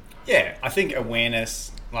 Yeah, I think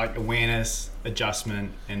awareness,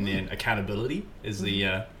 adjustment, and then accountability is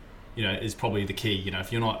the is probably the key. You know,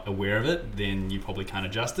 if you're not aware of it, then you probably can't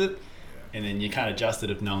adjust it, and then you can't adjust it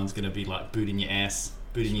if no one's going to be like booting your ass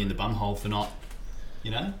booting you in the bumhole for not,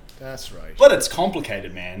 you know. That's right. But it's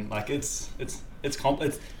complicated, man. Like it's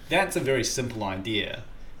that's a very simple idea,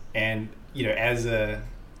 and you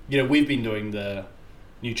know, we've been doing the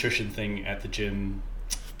nutrition thing at the gym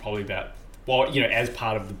probably as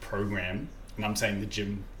part of the program, and I'm saying the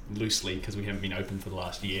gym loosely because we haven't been open for the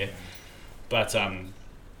last year, but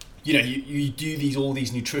you know, you do all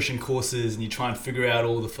these nutrition courses and you try and figure out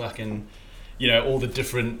all the fucking, you know, all the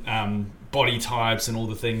different body types and all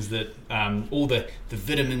the things that all the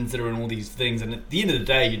vitamins that are in all these things, and at the end of the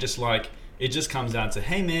day you're just like, it just comes down to,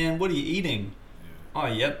 hey man, what are you eating? Oh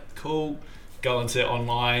yep, cool. Go into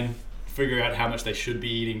online, figure out how much they should be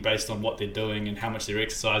eating based on what they're doing and how much they're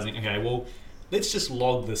exercising. Okay, well, let's just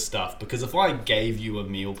log this stuff, because if I gave you a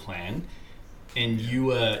meal plan and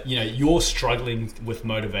you're struggling with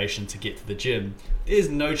motivation to get to the gym, there's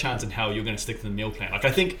no chance in hell you're going to stick to the meal plan. Like,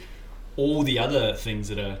 I think all the other things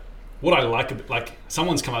that are, what I like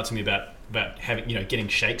someone's come up to me about having, you know, getting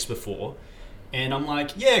shakes before, and I'm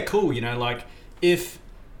like, yeah, cool, you know, like if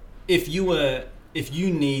you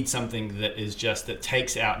need something that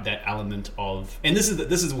takes out that element of, and this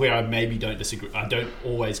is where I maybe don't disagree. I don't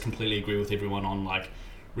always completely agree with everyone on like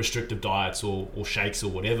restrictive diets or shakes or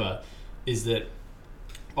whatever. Is that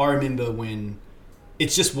I remember when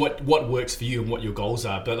it's just what works for you and what your goals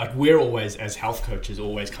are. But like, we're always, as health coaches,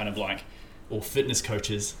 always kind of like, or fitness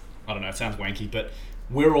coaches, I don't know, it sounds wanky, but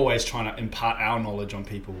we're always trying to impart our knowledge on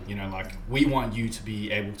people. You know, like, we want you to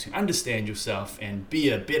be able to understand yourself and be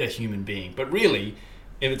a better human being. But really,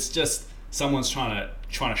 if it's just someone's trying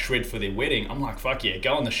to shred for their wedding, I'm like, fuck yeah,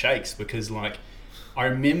 go on the shakes. Because like, I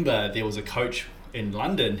remember there was a coach in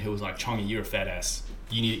London who was like, Chongi, you're a fat ass.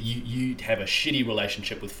 You have a shitty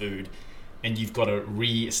relationship with food, and you've got to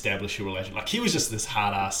re-establish your relationship. Like, he was just this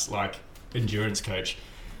hard ass like endurance coach,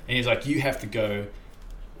 and he's like, you have to go.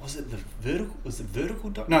 Was it the vertical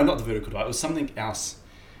diet? No, not the vertical diet. It was something else.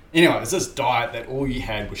 Anyway, it was this diet that all you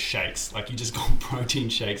had was shakes. Like, you just got protein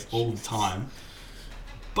shakes all the time.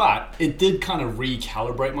 But it did kind of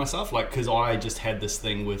recalibrate myself, like, because I just had this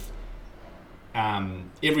thing with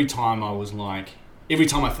every time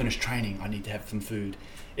I finished training, I need to have some food.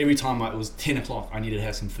 Every time it was 10 o'clock, I needed to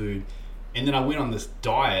have some food. And then I went on this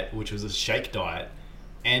diet, which was a shake diet,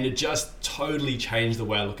 and it just totally changed the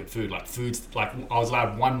way I look at food. Like, food's like, I was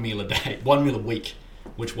allowed one meal a week,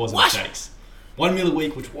 which wasn't shakes. One meal a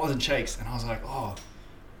week, which wasn't shakes. And I was like, oh.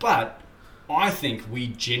 But I think we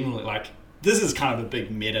generally, like, this is kind of a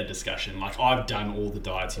big meta discussion. Like, I've done all the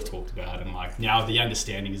diets you've talked about, and like, now the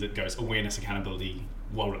understanding is it goes awareness, accountability,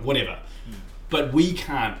 whatever. But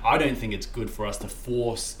I don't think it's good for us to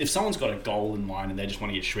force, if someone's got a goal in mind and they just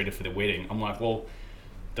want to get shredded for their wedding, I'm like, well,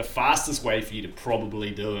 the fastest way for you to probably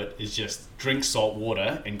do it is just drink salt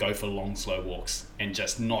water and go for long, slow walks and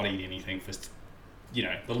just not eat anything for, you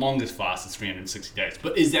know, the longest fast is 360 days.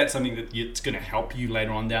 But is that something that it's going to help you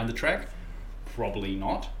later on down the track? Probably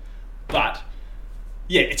not. But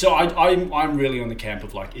yeah, so I'm really on the camp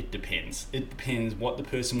of like, it depends. It depends what the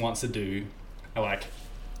person wants to do, like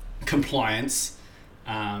compliance,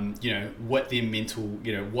 you know, what their mental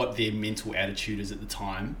attitude is at the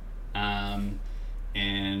time.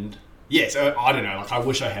 And yeah, so I don't know, like, I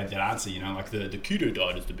wish I had that answer, you know, like the keto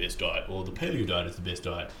diet is the best diet or the paleo diet is the best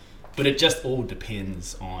diet, but it just all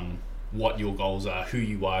depends on what your goals are, who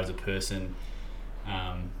you are as a person.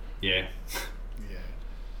 Yeah,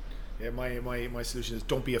 my solution is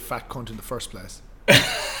don't be a fat cunt in the first place.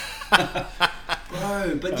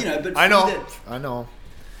 Bro, but you know, but I know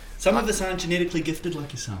some of us aren't genetically gifted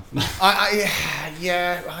like yourself.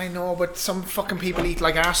 Yeah, I know, but some fucking people eat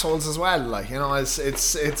like arseholes as well. Like, you know, it's See,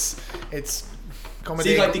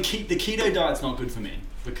 like the keto diet's not good for me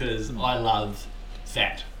because I love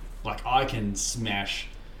fat. Like, I can smash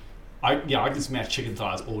chicken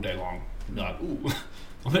thighs all day long. Like, ooh,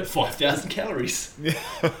 I'm at 5,000 calories.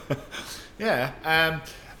 Yeah.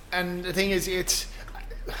 And the thing is, it's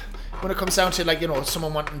when it comes down to, like, you know,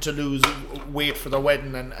 someone wanting to lose weight for their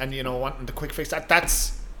wedding and you know, wanting the quick fix,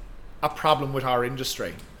 that's a problem with our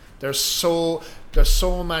industry. There's so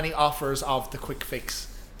many offers of the quick fix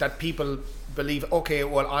that people believe, okay,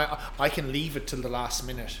 well, I can leave it till the last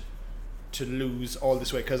minute to lose all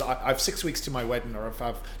this weight because I've 6 weeks to my wedding, or if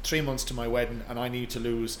I've 3 months to my wedding and I need to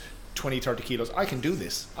lose 20-30 kilos. I can do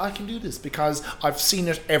this because I've seen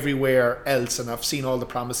it everywhere else, and I've seen all the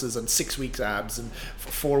promises and 6 weeks abs and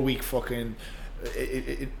 4 week fucking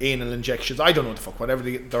anal injections. I don't know what the fuck, whatever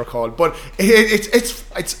they're called, but it's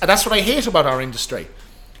that's what I hate about our industry,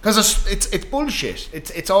 because it's bullshit.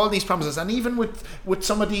 It's all these promises, and even with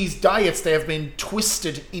some of these diets, they have been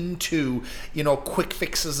twisted into, you know, quick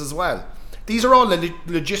fixes as well. These are all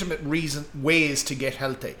legitimate ways to get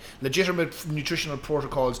healthy, legitimate nutritional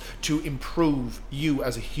protocols to improve you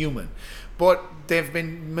as a human. But they've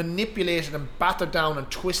been manipulated and battered down and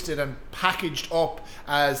twisted and packaged up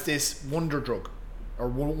as this wonder drug or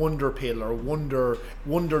wonder pill or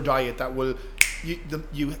wonder diet that will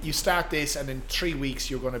you start this and in 3 weeks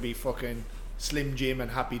you're going to be fucking Slim Jim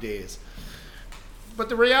and happy days. But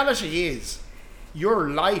the reality is your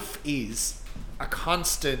life is a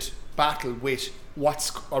constant battle with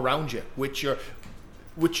what's around you, with your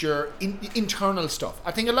internal stuff.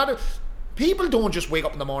 I think a lot of people don't just wake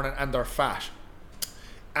up in the morning and they're fat.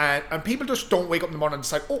 And people just don't wake up in the morning and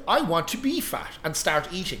decide, oh, I want to be fat and start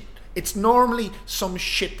eating. It's normally some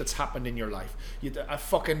shit that's happened in your life.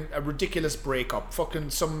 A ridiculous breakup,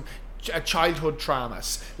 a childhood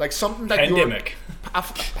traumas, like something that pandemic.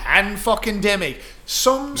 Pan-fucking-demic.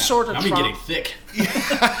 Sort of trauma. I'm getting thick.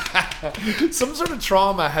 Some sort of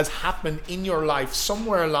trauma has happened in your life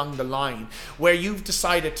somewhere along the line where you've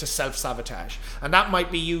decided to self-sabotage, and that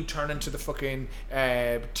might be you turning to the fucking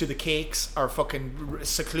to the cakes or fucking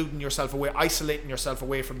secluding yourself away, isolating yourself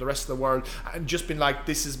away from the rest of the world, and just being like,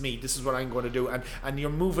 this is me, this is what I'm going to do, and you're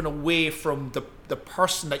moving away from the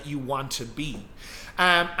person that you want to be.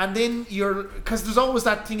 And then because there's always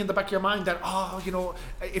that thing in the back of your mind that,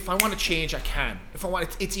 if I want to change, I can. If I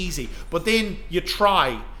want, it's easy. But then you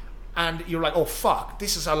try, and you're like, oh fuck,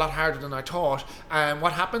 this is a lot harder than I thought. And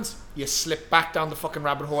what happens? You slip back down the fucking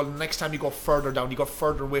rabbit hole, and the next time you go further down, you go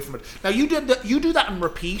further away from it. Now you do that and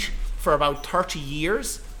repeat for about 30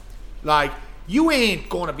 years. Like, you ain't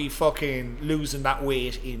gonna be fucking losing that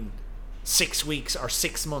weight in 6 weeks or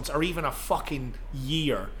 6 months or even a fucking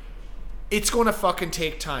year. It's going to fucking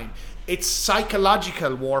take time. It's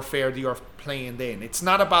psychological warfare that you're playing then. It's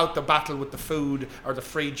not about the battle with the food or the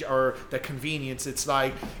fridge or the convenience. It's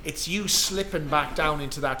like, it's you slipping back down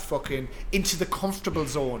into the comfortable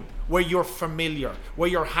zone where you're familiar, where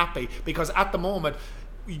you're happy. Because at the moment,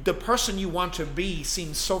 the person you want to be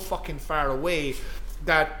seems so fucking far away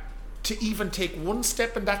that to even take one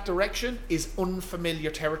step in that direction is unfamiliar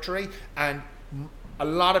territory. And a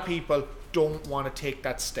lot of people don't want to take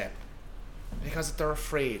that step. Because they're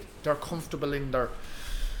afraid. They're comfortable in their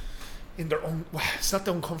own. It's not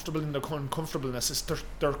uncomfortable in their uncomfortableness. It's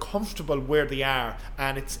they're comfortable where they are,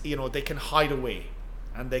 and it's they can hide away,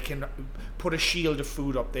 and they can put a shield of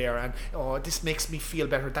food up there, and this makes me feel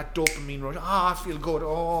better. That dopamine rush. I feel good.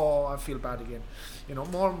 I feel bad again.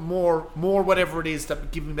 More whatever it is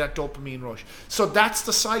that give me that dopamine rush. So that's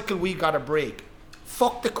the cycle we gotta break.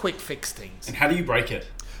 Fuck the quick fix things. And how do you break it?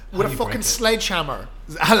 With a fucking sledgehammer,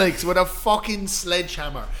 Alex, with a fucking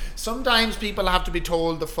sledgehammer. Sometimes people have to be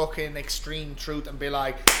told the fucking extreme truth and be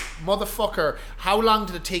like, motherfucker, how long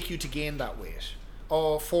did it take you to gain that weight?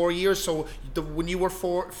 4 years. So when you were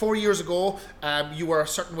 4 years ago, you were a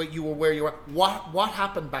certain weight, you were where you were. What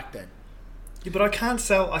happened back then? Yeah, but I can't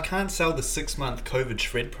sell the 6-month COVID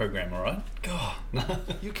shred program, all right? God, no.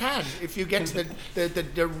 You can if you get to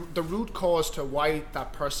the root cause to why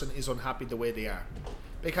that person is unhappy the way they are.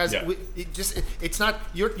 Because it's not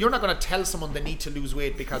you're not going to tell someone they need to lose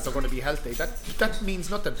weight because they're going to be healthy. That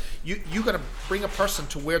means nothing. You're going to bring a person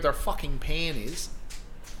to where their fucking pain is,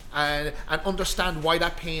 and understand why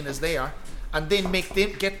that pain is there, and then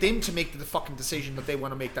get them to make the fucking decision that they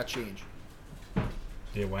want to make that change.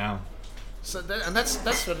 Yeah, wow. So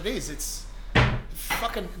that's what it is. It's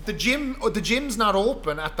fucking the gym's not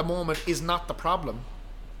open at the moment is not the problem.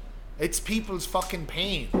 It's people's fucking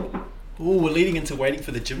pain. Ooh, we're leading into waiting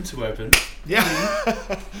for the gym to open. Yeah.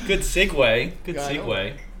 Good segue. Good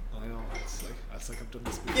segue. I know. It's like I've done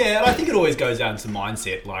this before. Yeah, and I think it always goes down to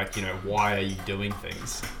mindset. Like, why are you doing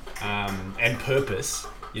things? And purpose.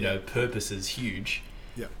 Purpose is huge.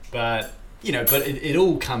 Yeah. But it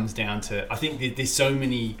all comes down to, I think there's so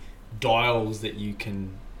many dials that you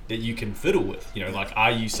can fiddle with. Like,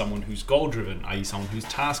 are you someone who's goal driven? Are you someone who's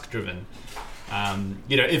task driven?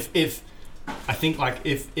 If I think, like,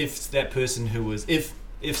 if that person who was if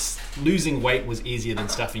losing weight was easier than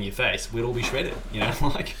stuffing your face, we'd all be shredded.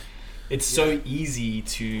 Like, it's so easy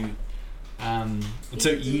to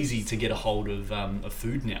get a hold of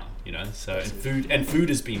food now. So food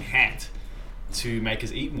has been hacked to make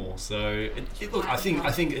us eat more. So look, I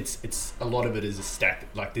think it's a lot of it is a stack.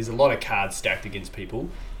 Like, there's a lot of cards stacked against people.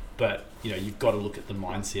 But you've got to look at the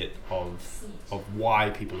mindset of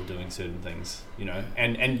why people are doing certain things,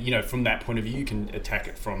 and from that point of view, you can attack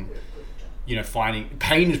it from, finding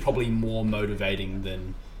pain is probably more motivating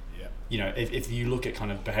than, if you look at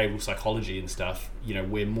kind of behavioral psychology and stuff,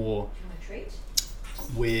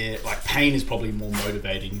 where like pain is probably more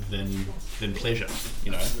motivating than pleasure,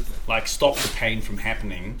 like stop the pain from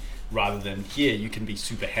happening rather than here you can be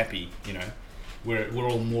super happy. You know, we're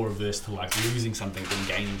all more averse to like losing something than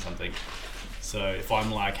gaining something. So if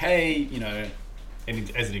I'm like, hey, you know,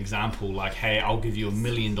 and as an example, like, hey, I'll give you $1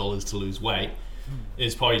 million to lose weight,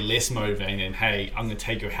 it's probably less motivating than, hey, I'm going to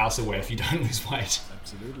take your house away if you don't lose weight.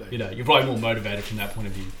 Absolutely. You know, you're probably more motivated from that point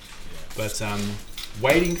of view. But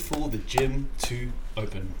waiting for the gym to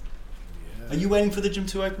open. Yeah. Are you waiting for the gym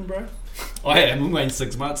to open, bro? I am. I'm waiting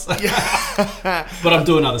 6 months. But I'm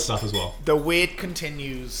doing other stuff as well. The wait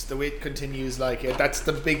continues. Like that's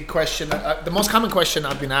the big question. The most common question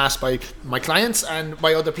I've been asked by my clients and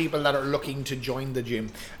by other people that are looking to join the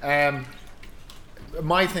gym.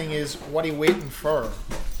 My thing is, what are you waiting for?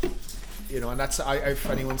 You know, and that's if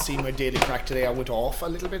anyone's seen my daily crack today, I went off a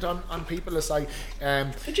little bit on people. It's like,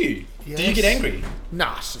 did you? Yes. Did you get angry?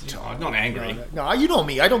 Not at all. Not angry. No, you know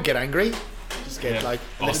me. I don't get angry. Just get like.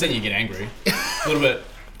 I've seen you get angry. A little bit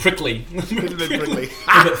prickly. A little bit prickly.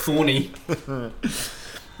 A little bit thorny.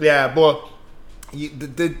 Yeah, but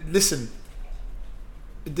listen.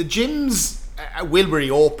 The gyms will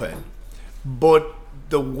reopen, but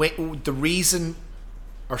the reason,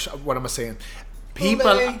 or what am I saying?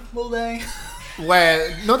 People. Will they?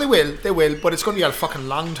 Well, no, they will, but it's going to be a fucking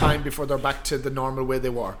long time before they're back to the normal way they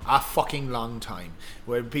were. A fucking long time,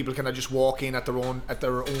 where people can just walk in at their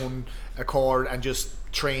own accord and just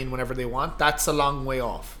train whenever they want. That's a long way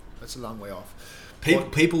off.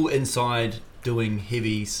 People inside doing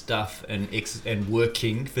heavy stuff and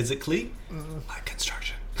working physically, like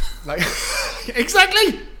construction. Like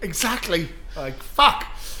exactly. Like fuck.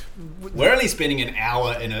 We're only spending an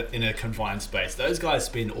hour in a confined space. Those guys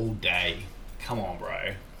spend all day. Come on,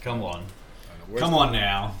 bro. Come on. Come on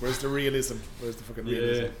now. Where's the realism? Where's the fucking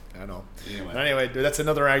realism? I know. Anyway, that's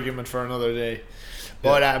another argument for another day.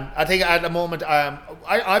 But I think at the moment,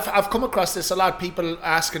 I've come across this a lot. People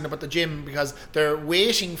asking about the gym because they're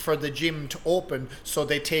waiting for the gym to open so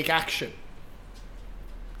they take action,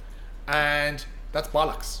 and that's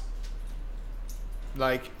bollocks.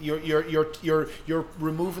 Like you're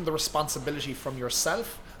removing the responsibility from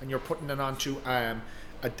yourself and you're putting it onto an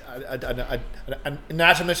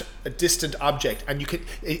inanimate, a distant object, and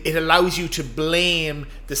it allows you to blame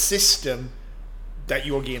the system that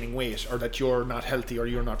you're gaining weight or that you're not healthy or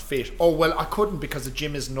you're not fit. Oh well, I couldn't because the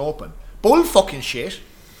gym isn't open. Bull fucking shit.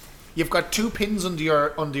 You've got 2 pins under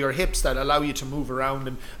your hips that allow you to move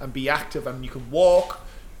around and be active, and you can walk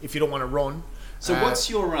if you don't want to run. So what's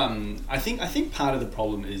your I think part of the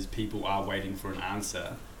problem is people are waiting for an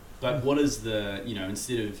answer, but what is the, you know,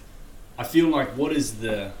 instead of, I feel like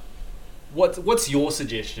what's your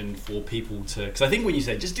suggestion for people to, because I think when you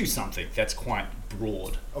say just do something, that's quite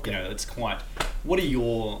broad. Okay. You know, it's quite, what are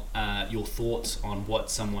your thoughts on what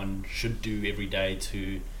someone should do every day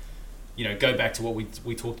to, you know, go back to what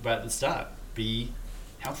we talked about at the start, be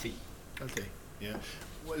healthy. Healthy, yeah.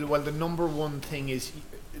 Well, the number one thing is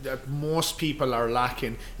that most people are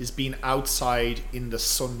lacking is being outside in the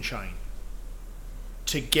sunshine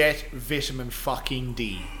to get vitamin fucking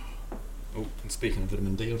D. Oh, and speaking of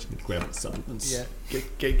vitamin D, I'm just going to grab the supplements. Yeah,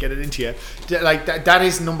 get it into you. Like that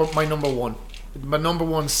is my number one. My number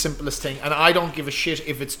one simplest thing, and I don't give a shit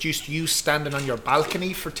if it's just you standing on your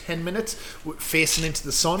balcony for 10 minutes facing into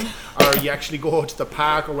the sun, or you actually go to the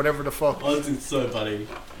park or whatever the fuck. Oh, it's so funny.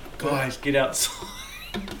 Guys, get outside.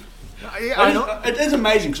 I know. It is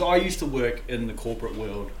amazing because I used to work in the corporate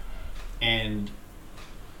world, and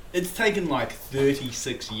it's taken like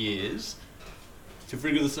 36 years to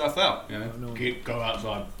figure the stuff out. You know, go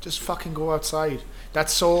outside. Just fucking go outside.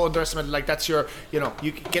 That's so underestimated. Like that's your, you know,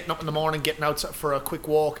 you getting up in the morning, getting out for a quick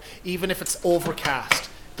walk, even if it's overcast.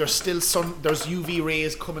 There's still there's UV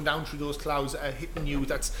rays coming down through those clouds hitting you.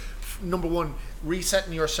 That's number one,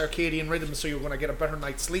 resetting your circadian rhythm so you're going to get a better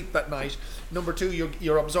night's sleep that night. Number two,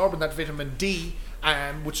 you're absorbing that vitamin D,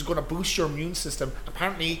 which is going to boost your immune system.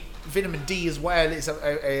 Apparently, vitamin D as well is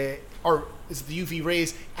is the UV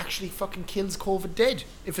rays actually fucking kills COVID dead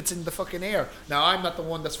if it's in the fucking air. Now, I'm not the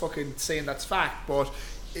one that's fucking saying that's fact, but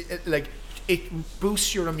it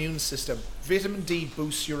boosts your immune system. Vitamin D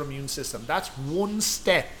boosts your immune system. That's one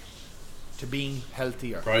step to being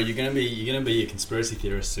healthier. Bro, you're gonna be a conspiracy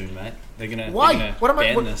theorist soon, mate. They're gonna Why? They're gonna What am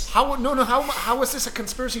I? ban this. How? No. How is this a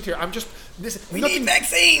conspiracy theory? I'm just We need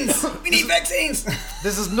vaccines. We need vaccines.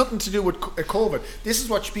 This has nothing to do with COVID. This is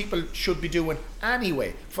what people should be doing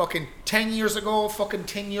anyway. Fucking 10 years ago, fucking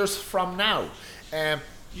 10 years from now.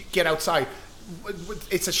 You get outside.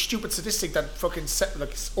 It's a stupid statistic that fucking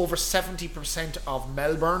over 70% of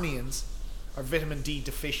Melburnians are vitamin D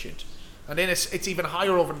deficient. And then it's even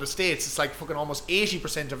higher over in the States. It's like fucking almost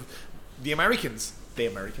 80% of the Americans the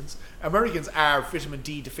Americans are vitamin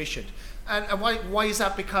D deficient. And why is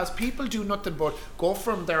that? Because people do nothing but go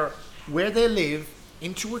from where they live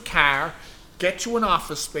into a car, get to an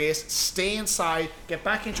office space, stay inside, get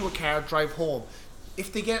back into a car, drive home.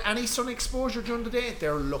 If they get any sun exposure during the day,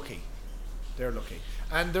 they're lucky.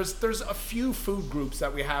 And there's a few food groups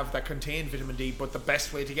that we have that contain vitamin D, but the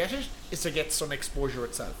best way to get it is to get sun exposure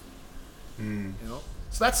itself. You know,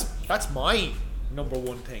 so that's my number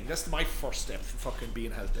one thing. That's my first step for fucking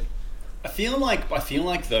being healthy. I feel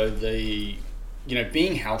like though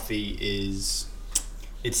being healthy is,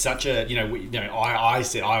 it's such a, I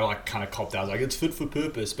said, I like kind of copped out, like it's fit for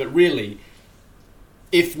purpose, but really,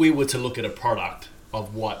 if we were to look at a product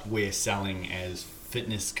of what we're selling as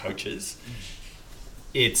fitness coaches,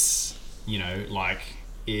 it's,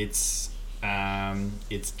 it's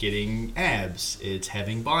getting abs, it's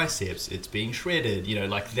having biceps, it's being shredded,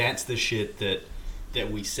 that's the shit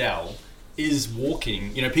that we sell, is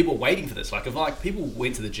walking. People waiting for this. Like, if people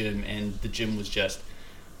went to the gym and the gym was just,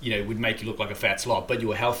 would make you look like a fat slob, but you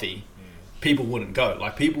were healthy, people wouldn't go.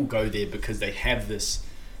 Like, people go there because they have this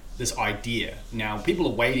idea. Now, people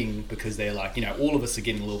are waiting because they're like, all of us are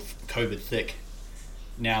getting a little COVID thick.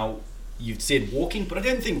 Now, you've said walking, but I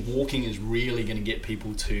don't think walking is really going to get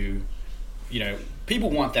people to, people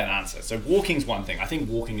want that answer. So walking's one thing. I think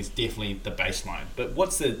walking is definitely the baseline. But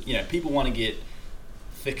what's the, people want to get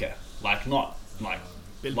thicker, not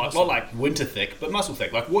like winter thick, but muscle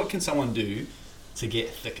thick. Like, what can someone do to get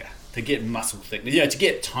thicker, to get muscle thick, to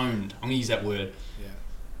get toned? I'm gonna use that word.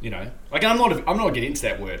 Like, I'm not getting into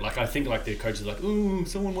that word. Like, I think like the coaches are like, oh,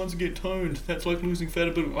 someone wants to get toned, that's like losing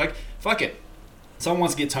fat. But like, fuck it, someone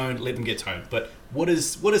wants to get toned, let them get toned. But what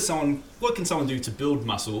can someone do to build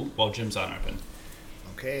muscle while gyms aren't open?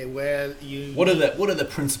 Okay, well, what are the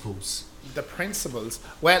principles? The principles.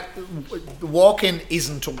 Well, walking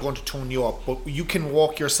isn't going to tone you up, but you can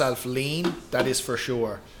walk yourself lean, that is for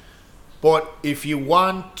sure. But if you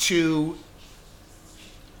want to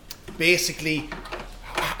basically,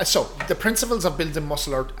 so the principles of building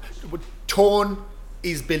muscle are, tone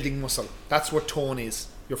is building muscle. That's what tone is.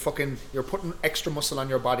 You're putting extra muscle on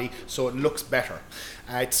your body so it looks better.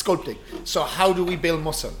 It's sculpting. So how do we build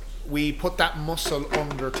muscle? We put that muscle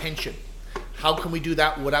under tension. How can we do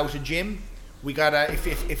that without a gym? We gotta, if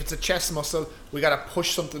it's a chest muscle, we gotta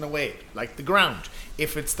push something away, like the ground.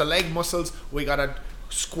 If it's the leg muscles, we gotta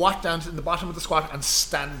squat down to the bottom of the squat and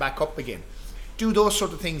stand back up again. Do those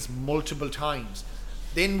sort of things multiple times.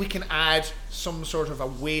 Then we can add some sort of a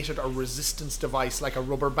weighted or resistance device, like a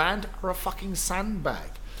rubber band or a fucking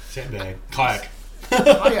sandbag. Kayak.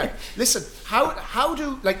 Kayak. Listen, how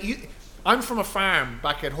do, I'm from a farm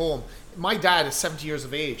back at home. My dad is 70 years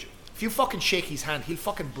of age. If you fucking shake his hand, he'll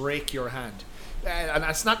fucking break your hand. And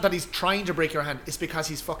it's not that he's trying to break your hand, it's because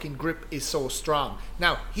his fucking grip is so strong.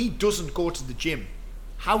 Now, he doesn't go to the gym.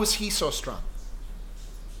 How is he so strong?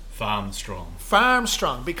 Farm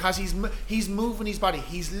strong, because he's moving his body.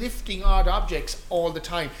 He's lifting odd objects all the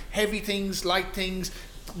time. Heavy things, light things,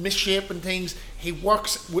 misshapen things. He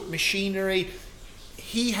works with machinery.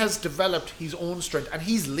 He has developed his own strength, and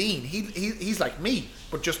he's lean. He's like me,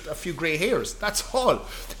 but just a few grey hairs. That's all.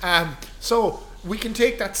 So we can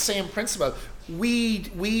take that same principle. We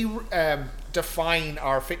define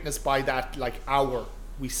our fitness by that hour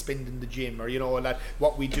we spend in the gym, or that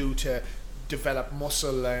what we do to develop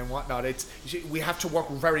muscle and whatnot. We have to work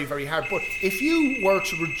very, very hard. But if you were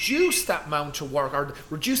to reduce that amount of work or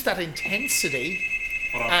reduce that intensity.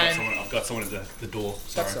 I've got someone at the door.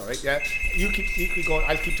 Sorry. That's all right. Yeah, you keep going.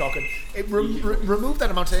 I'll keep talking. Remove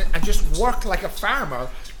that amount and just work like a farmer.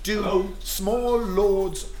 Do small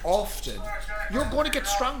loads often. You're going to get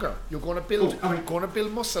stronger. You're going to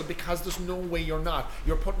build muscle, because there's no way you're not.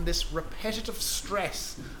 You're putting this repetitive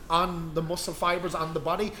stress on the muscle fibers on the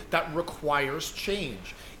body that requires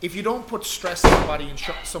change. If you don't put stress on the body in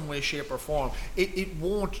some way, shape, or form, it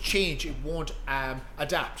won't change. It won't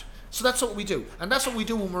adapt. So that's what we do, and that's what we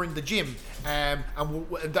do when we're in the gym, and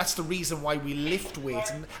that's the reason why we lift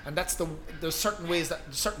weights, and that's there's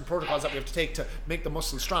certain protocols that we have to take to make the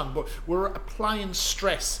muscle strong, but we're applying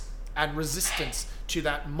stress and resistance to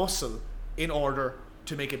that muscle in order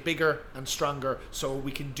to make it bigger and stronger, so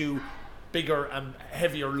we can do bigger and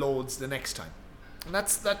heavier loads the next time. And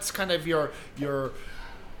that's kind of your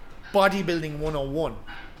bodybuilding 101.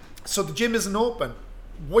 So the gym isn't open.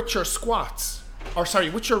 With your squats,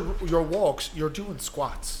 with your walks, you're doing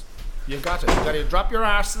squats. You got it. You got to drop your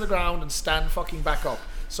ass to the ground and stand fucking back up.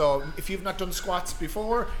 So if you've not done squats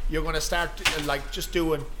before, you're going to start just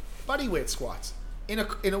doing bodyweight squats.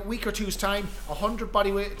 in a week or two's time, 100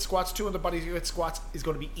 bodyweight squats, 200 bodyweight squats is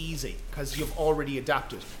going to be easy because you've already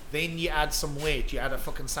adapted. Then you add some weight, you add a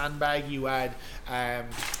fucking sandbag, you add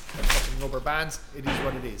fucking rubber bands. It is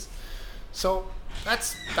what it is. So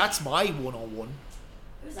that's my 101.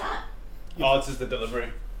 Who's that? Oh, it's just the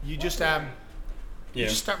delivery. You just you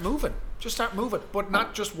just start moving. Just start moving, but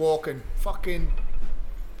not just walking. Fucking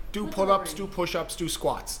do pull-ups, do push-ups, do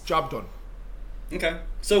squats. Job done. Okay.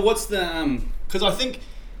 So what's the because I think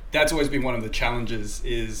that's always been one of the challenges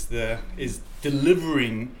is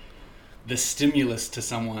delivering the stimulus to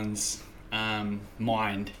someone's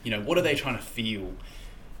mind. You know, what are they trying to feel?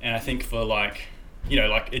 And I think for like, you know,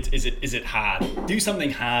 like is it hard? Do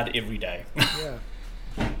something hard every day. Yeah.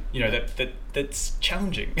 You know, that's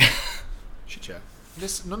challenging. Shit, yeah.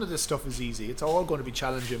 None of this stuff is easy. It's all going to be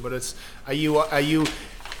challenging, but it's are you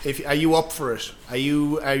up for it? Are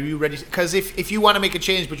you ready? Because if you want to make a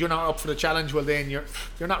change but you're not up for the challenge, well then you're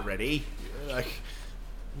not ready.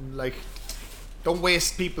 Like don't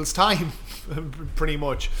waste people's time. Pretty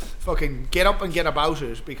much, fucking get up and get about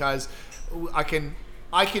it, because I can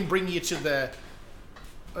bring you to the.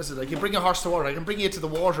 What's it? I can bring a horse to water. I can bring you to the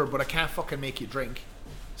water, but I can't fucking make you drink.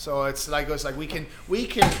 So it's like we can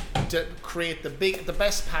create the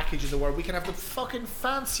best package in the world. We can have the fucking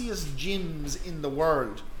fanciest gyms in the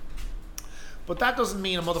world, but that doesn't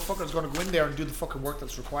mean a motherfucker's going to go in there and do the fucking work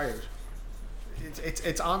that's required.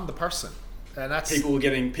 It's on the person, and that's people were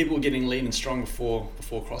getting lean and strong before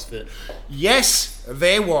CrossFit. Yes,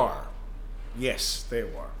 they were. Yes, they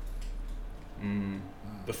were.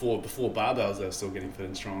 Before barbells, they were still getting fit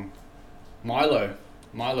and strong. Milo,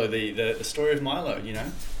 the story of Milo, you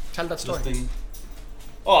know. Tell that story.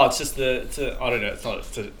 It's just I don't know.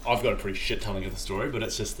 I've got a pretty shit telling of the story, but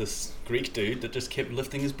it's just this Greek dude that just kept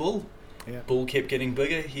lifting his bull. Yeah. Bull kept getting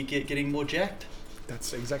bigger. He kept getting more jacked.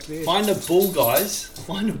 That's exactly it. Find a bull, guys.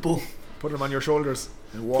 Find a bull. Put him on your shoulders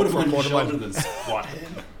and walk Put him for on a your quarter shoulder mile. and squat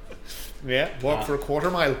him. Yeah, walk for a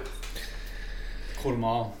quarter mile. Quarter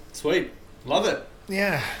mile. Sweet. Love it.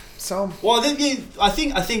 Yeah. So. Well, I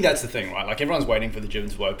think that's the thing, right? Like everyone's waiting for the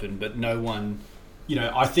gyms to open, but no one, you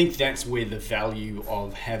know. I think that's where the value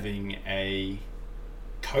of having a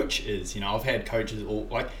coach is. You know, I've had coaches all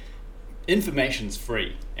like, information's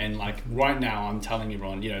free, and like right now, I'm telling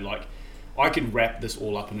everyone, you know, like I can wrap this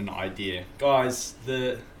all up in an idea, guys.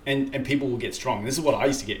 And people will get strong. This is what I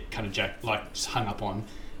used to get kind of just hung up on,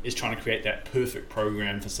 is trying to create that perfect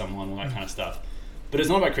program for someone, all that kind of stuff. But it's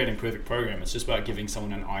not about creating a perfect program. It's just about giving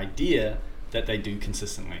someone an idea that they do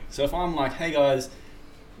consistently. So if I'm like, hey guys,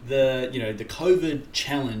 the COVID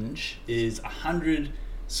challenge is 100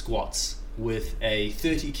 squats with a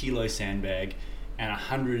 30 kilo sandbag and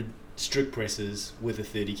 100 strict presses with a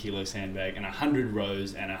 30 kilo sandbag and 100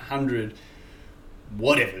 rows and 100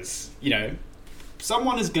 whatevers, you know,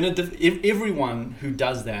 someone is going to, everyone who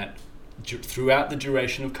does that throughout the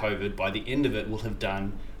duration of COVID, by the end of it will have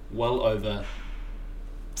done well over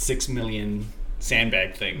 6 million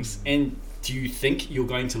sandbag things. And do you think you're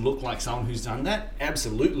going to look like someone who's done that?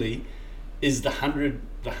 Absolutely. Is the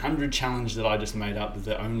 100 challenge that I just made up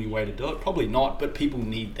the only way to do it? Probably not, but people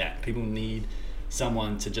need that. People need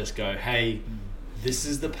someone to just go, hey, this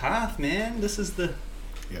is the path, man. This is the,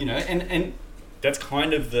 you know, and that's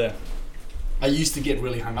kind of I used to get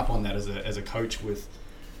really hung up on that as a coach with,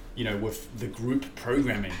 you know, with the group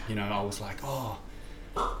programming. You know, I was like, oh,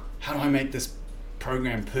 how do I make this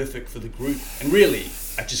program perfect for the group? And really,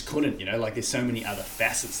 I just couldn't, you know, like there's so many other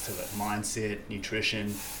facets to it, mindset,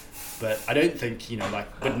 nutrition, but I don't think, you know,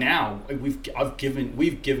 like, but now we've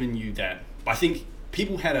given you that. I think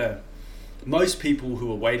most people who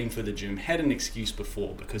were waiting for the gym had an excuse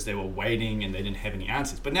before because they were waiting and they didn't have any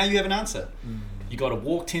answers, but now you have an answer. You got to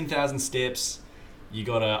walk 10,000 steps.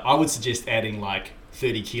 I would suggest adding like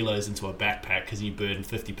 30 kilos into a backpack because you burn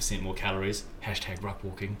 50% more calories. #ruck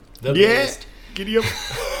walking. The best. Giddy up.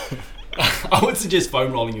 I would suggest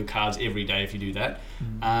foam rolling your calves every day if you do that.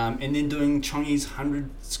 And then doing Chongy's 100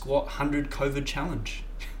 squat, 100 COVID challenge.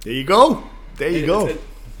 There you go.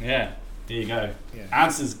 Yeah, there you go. Yeah.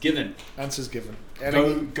 Answers given.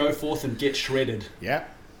 Go forth and get shredded. Yeah.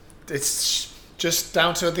 It's just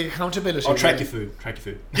down to the accountability. Oh, track your food.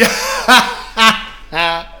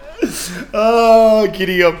 Oh,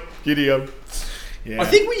 giddy up. Yeah. I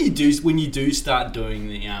think when you do start doing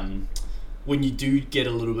the when you do get a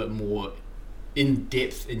little bit more in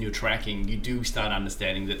depth in your tracking, you do start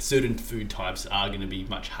understanding that certain food types are going to be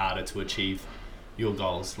much harder to achieve your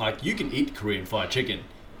goals. Like you can eat Korean fried chicken,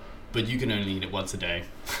 but you can only eat it once a day.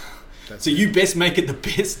 So you best make it the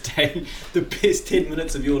best day, the best 10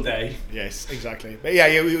 minutes of your day. Yes, exactly. But yeah,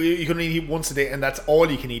 you can only eat once a day, and that's all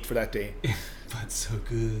you can eat for that day. it's so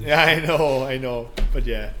good. Yeah, I know. But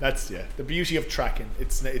yeah, that's the beauty of tracking.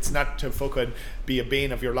 It's not to fucking be a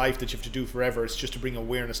bane of your life that you have to do forever. It's just to bring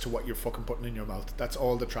awareness to what you're fucking putting in your mouth. That's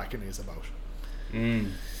all the tracking is about.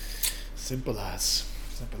 Simple as.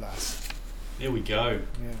 There we go.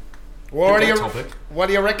 Yeah. Topic. What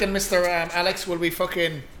do you reckon, Mr. Alex? Will we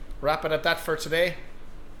fucking wrap it at that for today?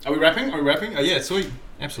 Are we wrapping? Oh yeah, sweet.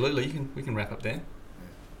 Absolutely. We can wrap up there.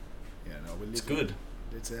 Yeah, no, It's good.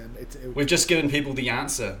 It's We've just given people the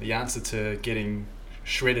answer to getting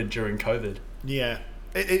shredded during COVID. Yeah,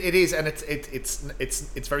 it is, and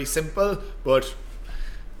it's very simple, but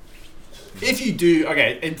if you do,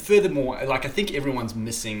 okay, and furthermore, like I think everyone's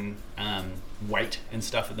missing weight and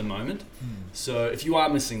stuff at the moment. So if you are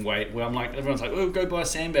missing weight, well, everyone's like, oh, go buy a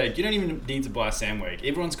sandbag. You don't even need to buy a sandbag.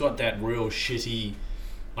 Everyone's got that real shitty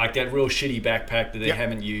backpack that they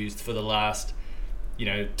haven't used for the last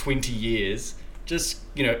 20 years. Just,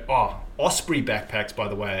 Osprey backpacks, by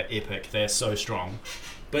the way, are epic. They're so strong.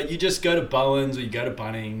 But you just go to Bowen's or you go to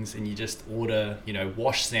Bunnings and you just order,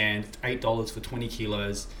 wash sand, $8 for 20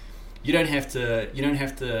 kilos. You don't have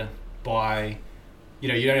to buy,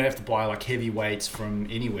 like heavy weights from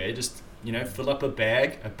anywhere. Just, fill up a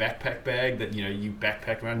backpack bag that, you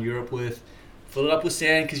backpack around Europe with. Fill it up with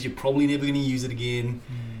sand because you're probably never going to use it again.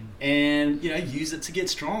 And use it to get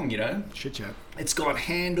strong. Shit, yeah. It's got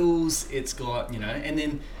handles. It's got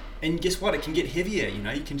and guess what? It can get heavier.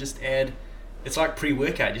 You can just add. It's like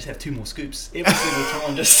pre-workout. Just have 2 more scoops every single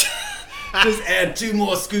time. Just add 2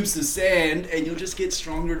 more scoops of sand, and you'll just get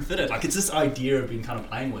stronger and fitter. Like it's this idea I've been kind of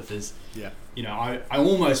playing with. I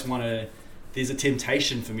almost want to. There's a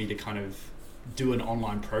temptation for me to kind of do an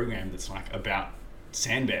online program that's like about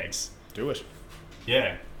sandbags. Do it.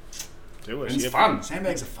 Yeah. Do it. And it's fun.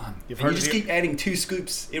 Sandbags are fun. You just keep adding 2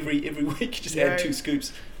 scoops every week. Just add 2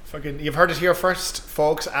 scoops. Fucking, you've heard it here first,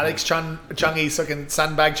 folks. Alex Changi's fucking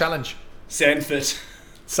sandbag challenge. Sandfit.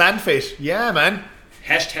 Yeah, man.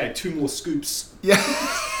 # 2 more scoops. Yeah.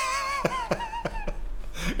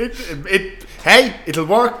 Hey, it'll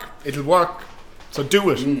work. So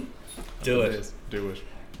do it. Do it. Do it.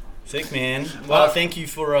 Sick, man. Well, thank you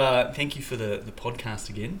for the podcast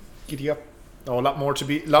again. Giddy up. Oh, a lot more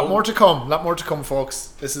to come,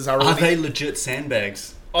 folks. This is our. Are they legit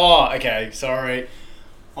sandbags? Oh, okay. Sorry.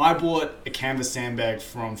 I bought a canvas sandbag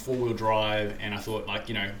from 4-wheel drive, and I thought,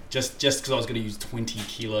 just because I was going to use 20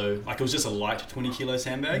 kilo, it was just a light 20 kilo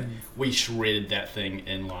sandbag. We shredded that thing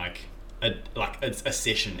in a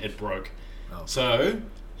session. It broke. Oh, so,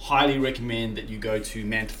 highly recommend that you go to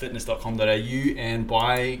mantofitness.com.au and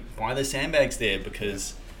buy the sandbags there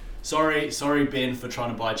because. Sorry, Ben, for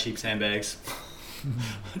trying to buy cheap sandbags.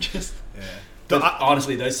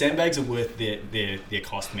 Honestly, those sandbags are worth their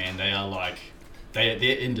cost, man. They are they're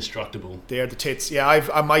indestructible. They're the tits. Yeah,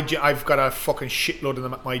 I've got a fucking shitload of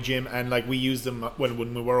them at my gym, and we use them when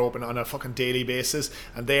we were open on a fucking daily basis,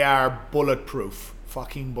 and they are bulletproof.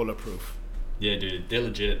 Fucking bulletproof. Yeah, dude, they're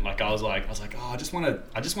legit. I was like, oh, I just want a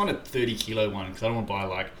 30 kilo one because I don't want to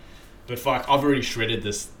buy but fuck, I've already shredded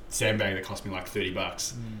this sandbag that cost me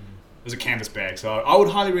 $30. It was a canvas bag, so I would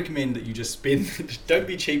highly recommend that you just spend. Don't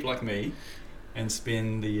be cheap like me, and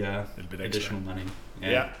spend the additional money.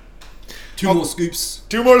 Yeah. 2 more scoops.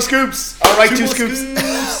 2 more scoops. All right, 2 scoops.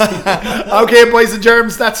 Okay, boys and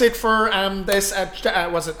germs, that's it for this.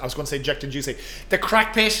 Was it? I was going to say Jacked and Juicy. The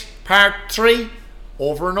Crack Pit Part 3.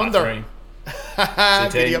 Over and under.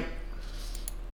 Part 3. Giddy up.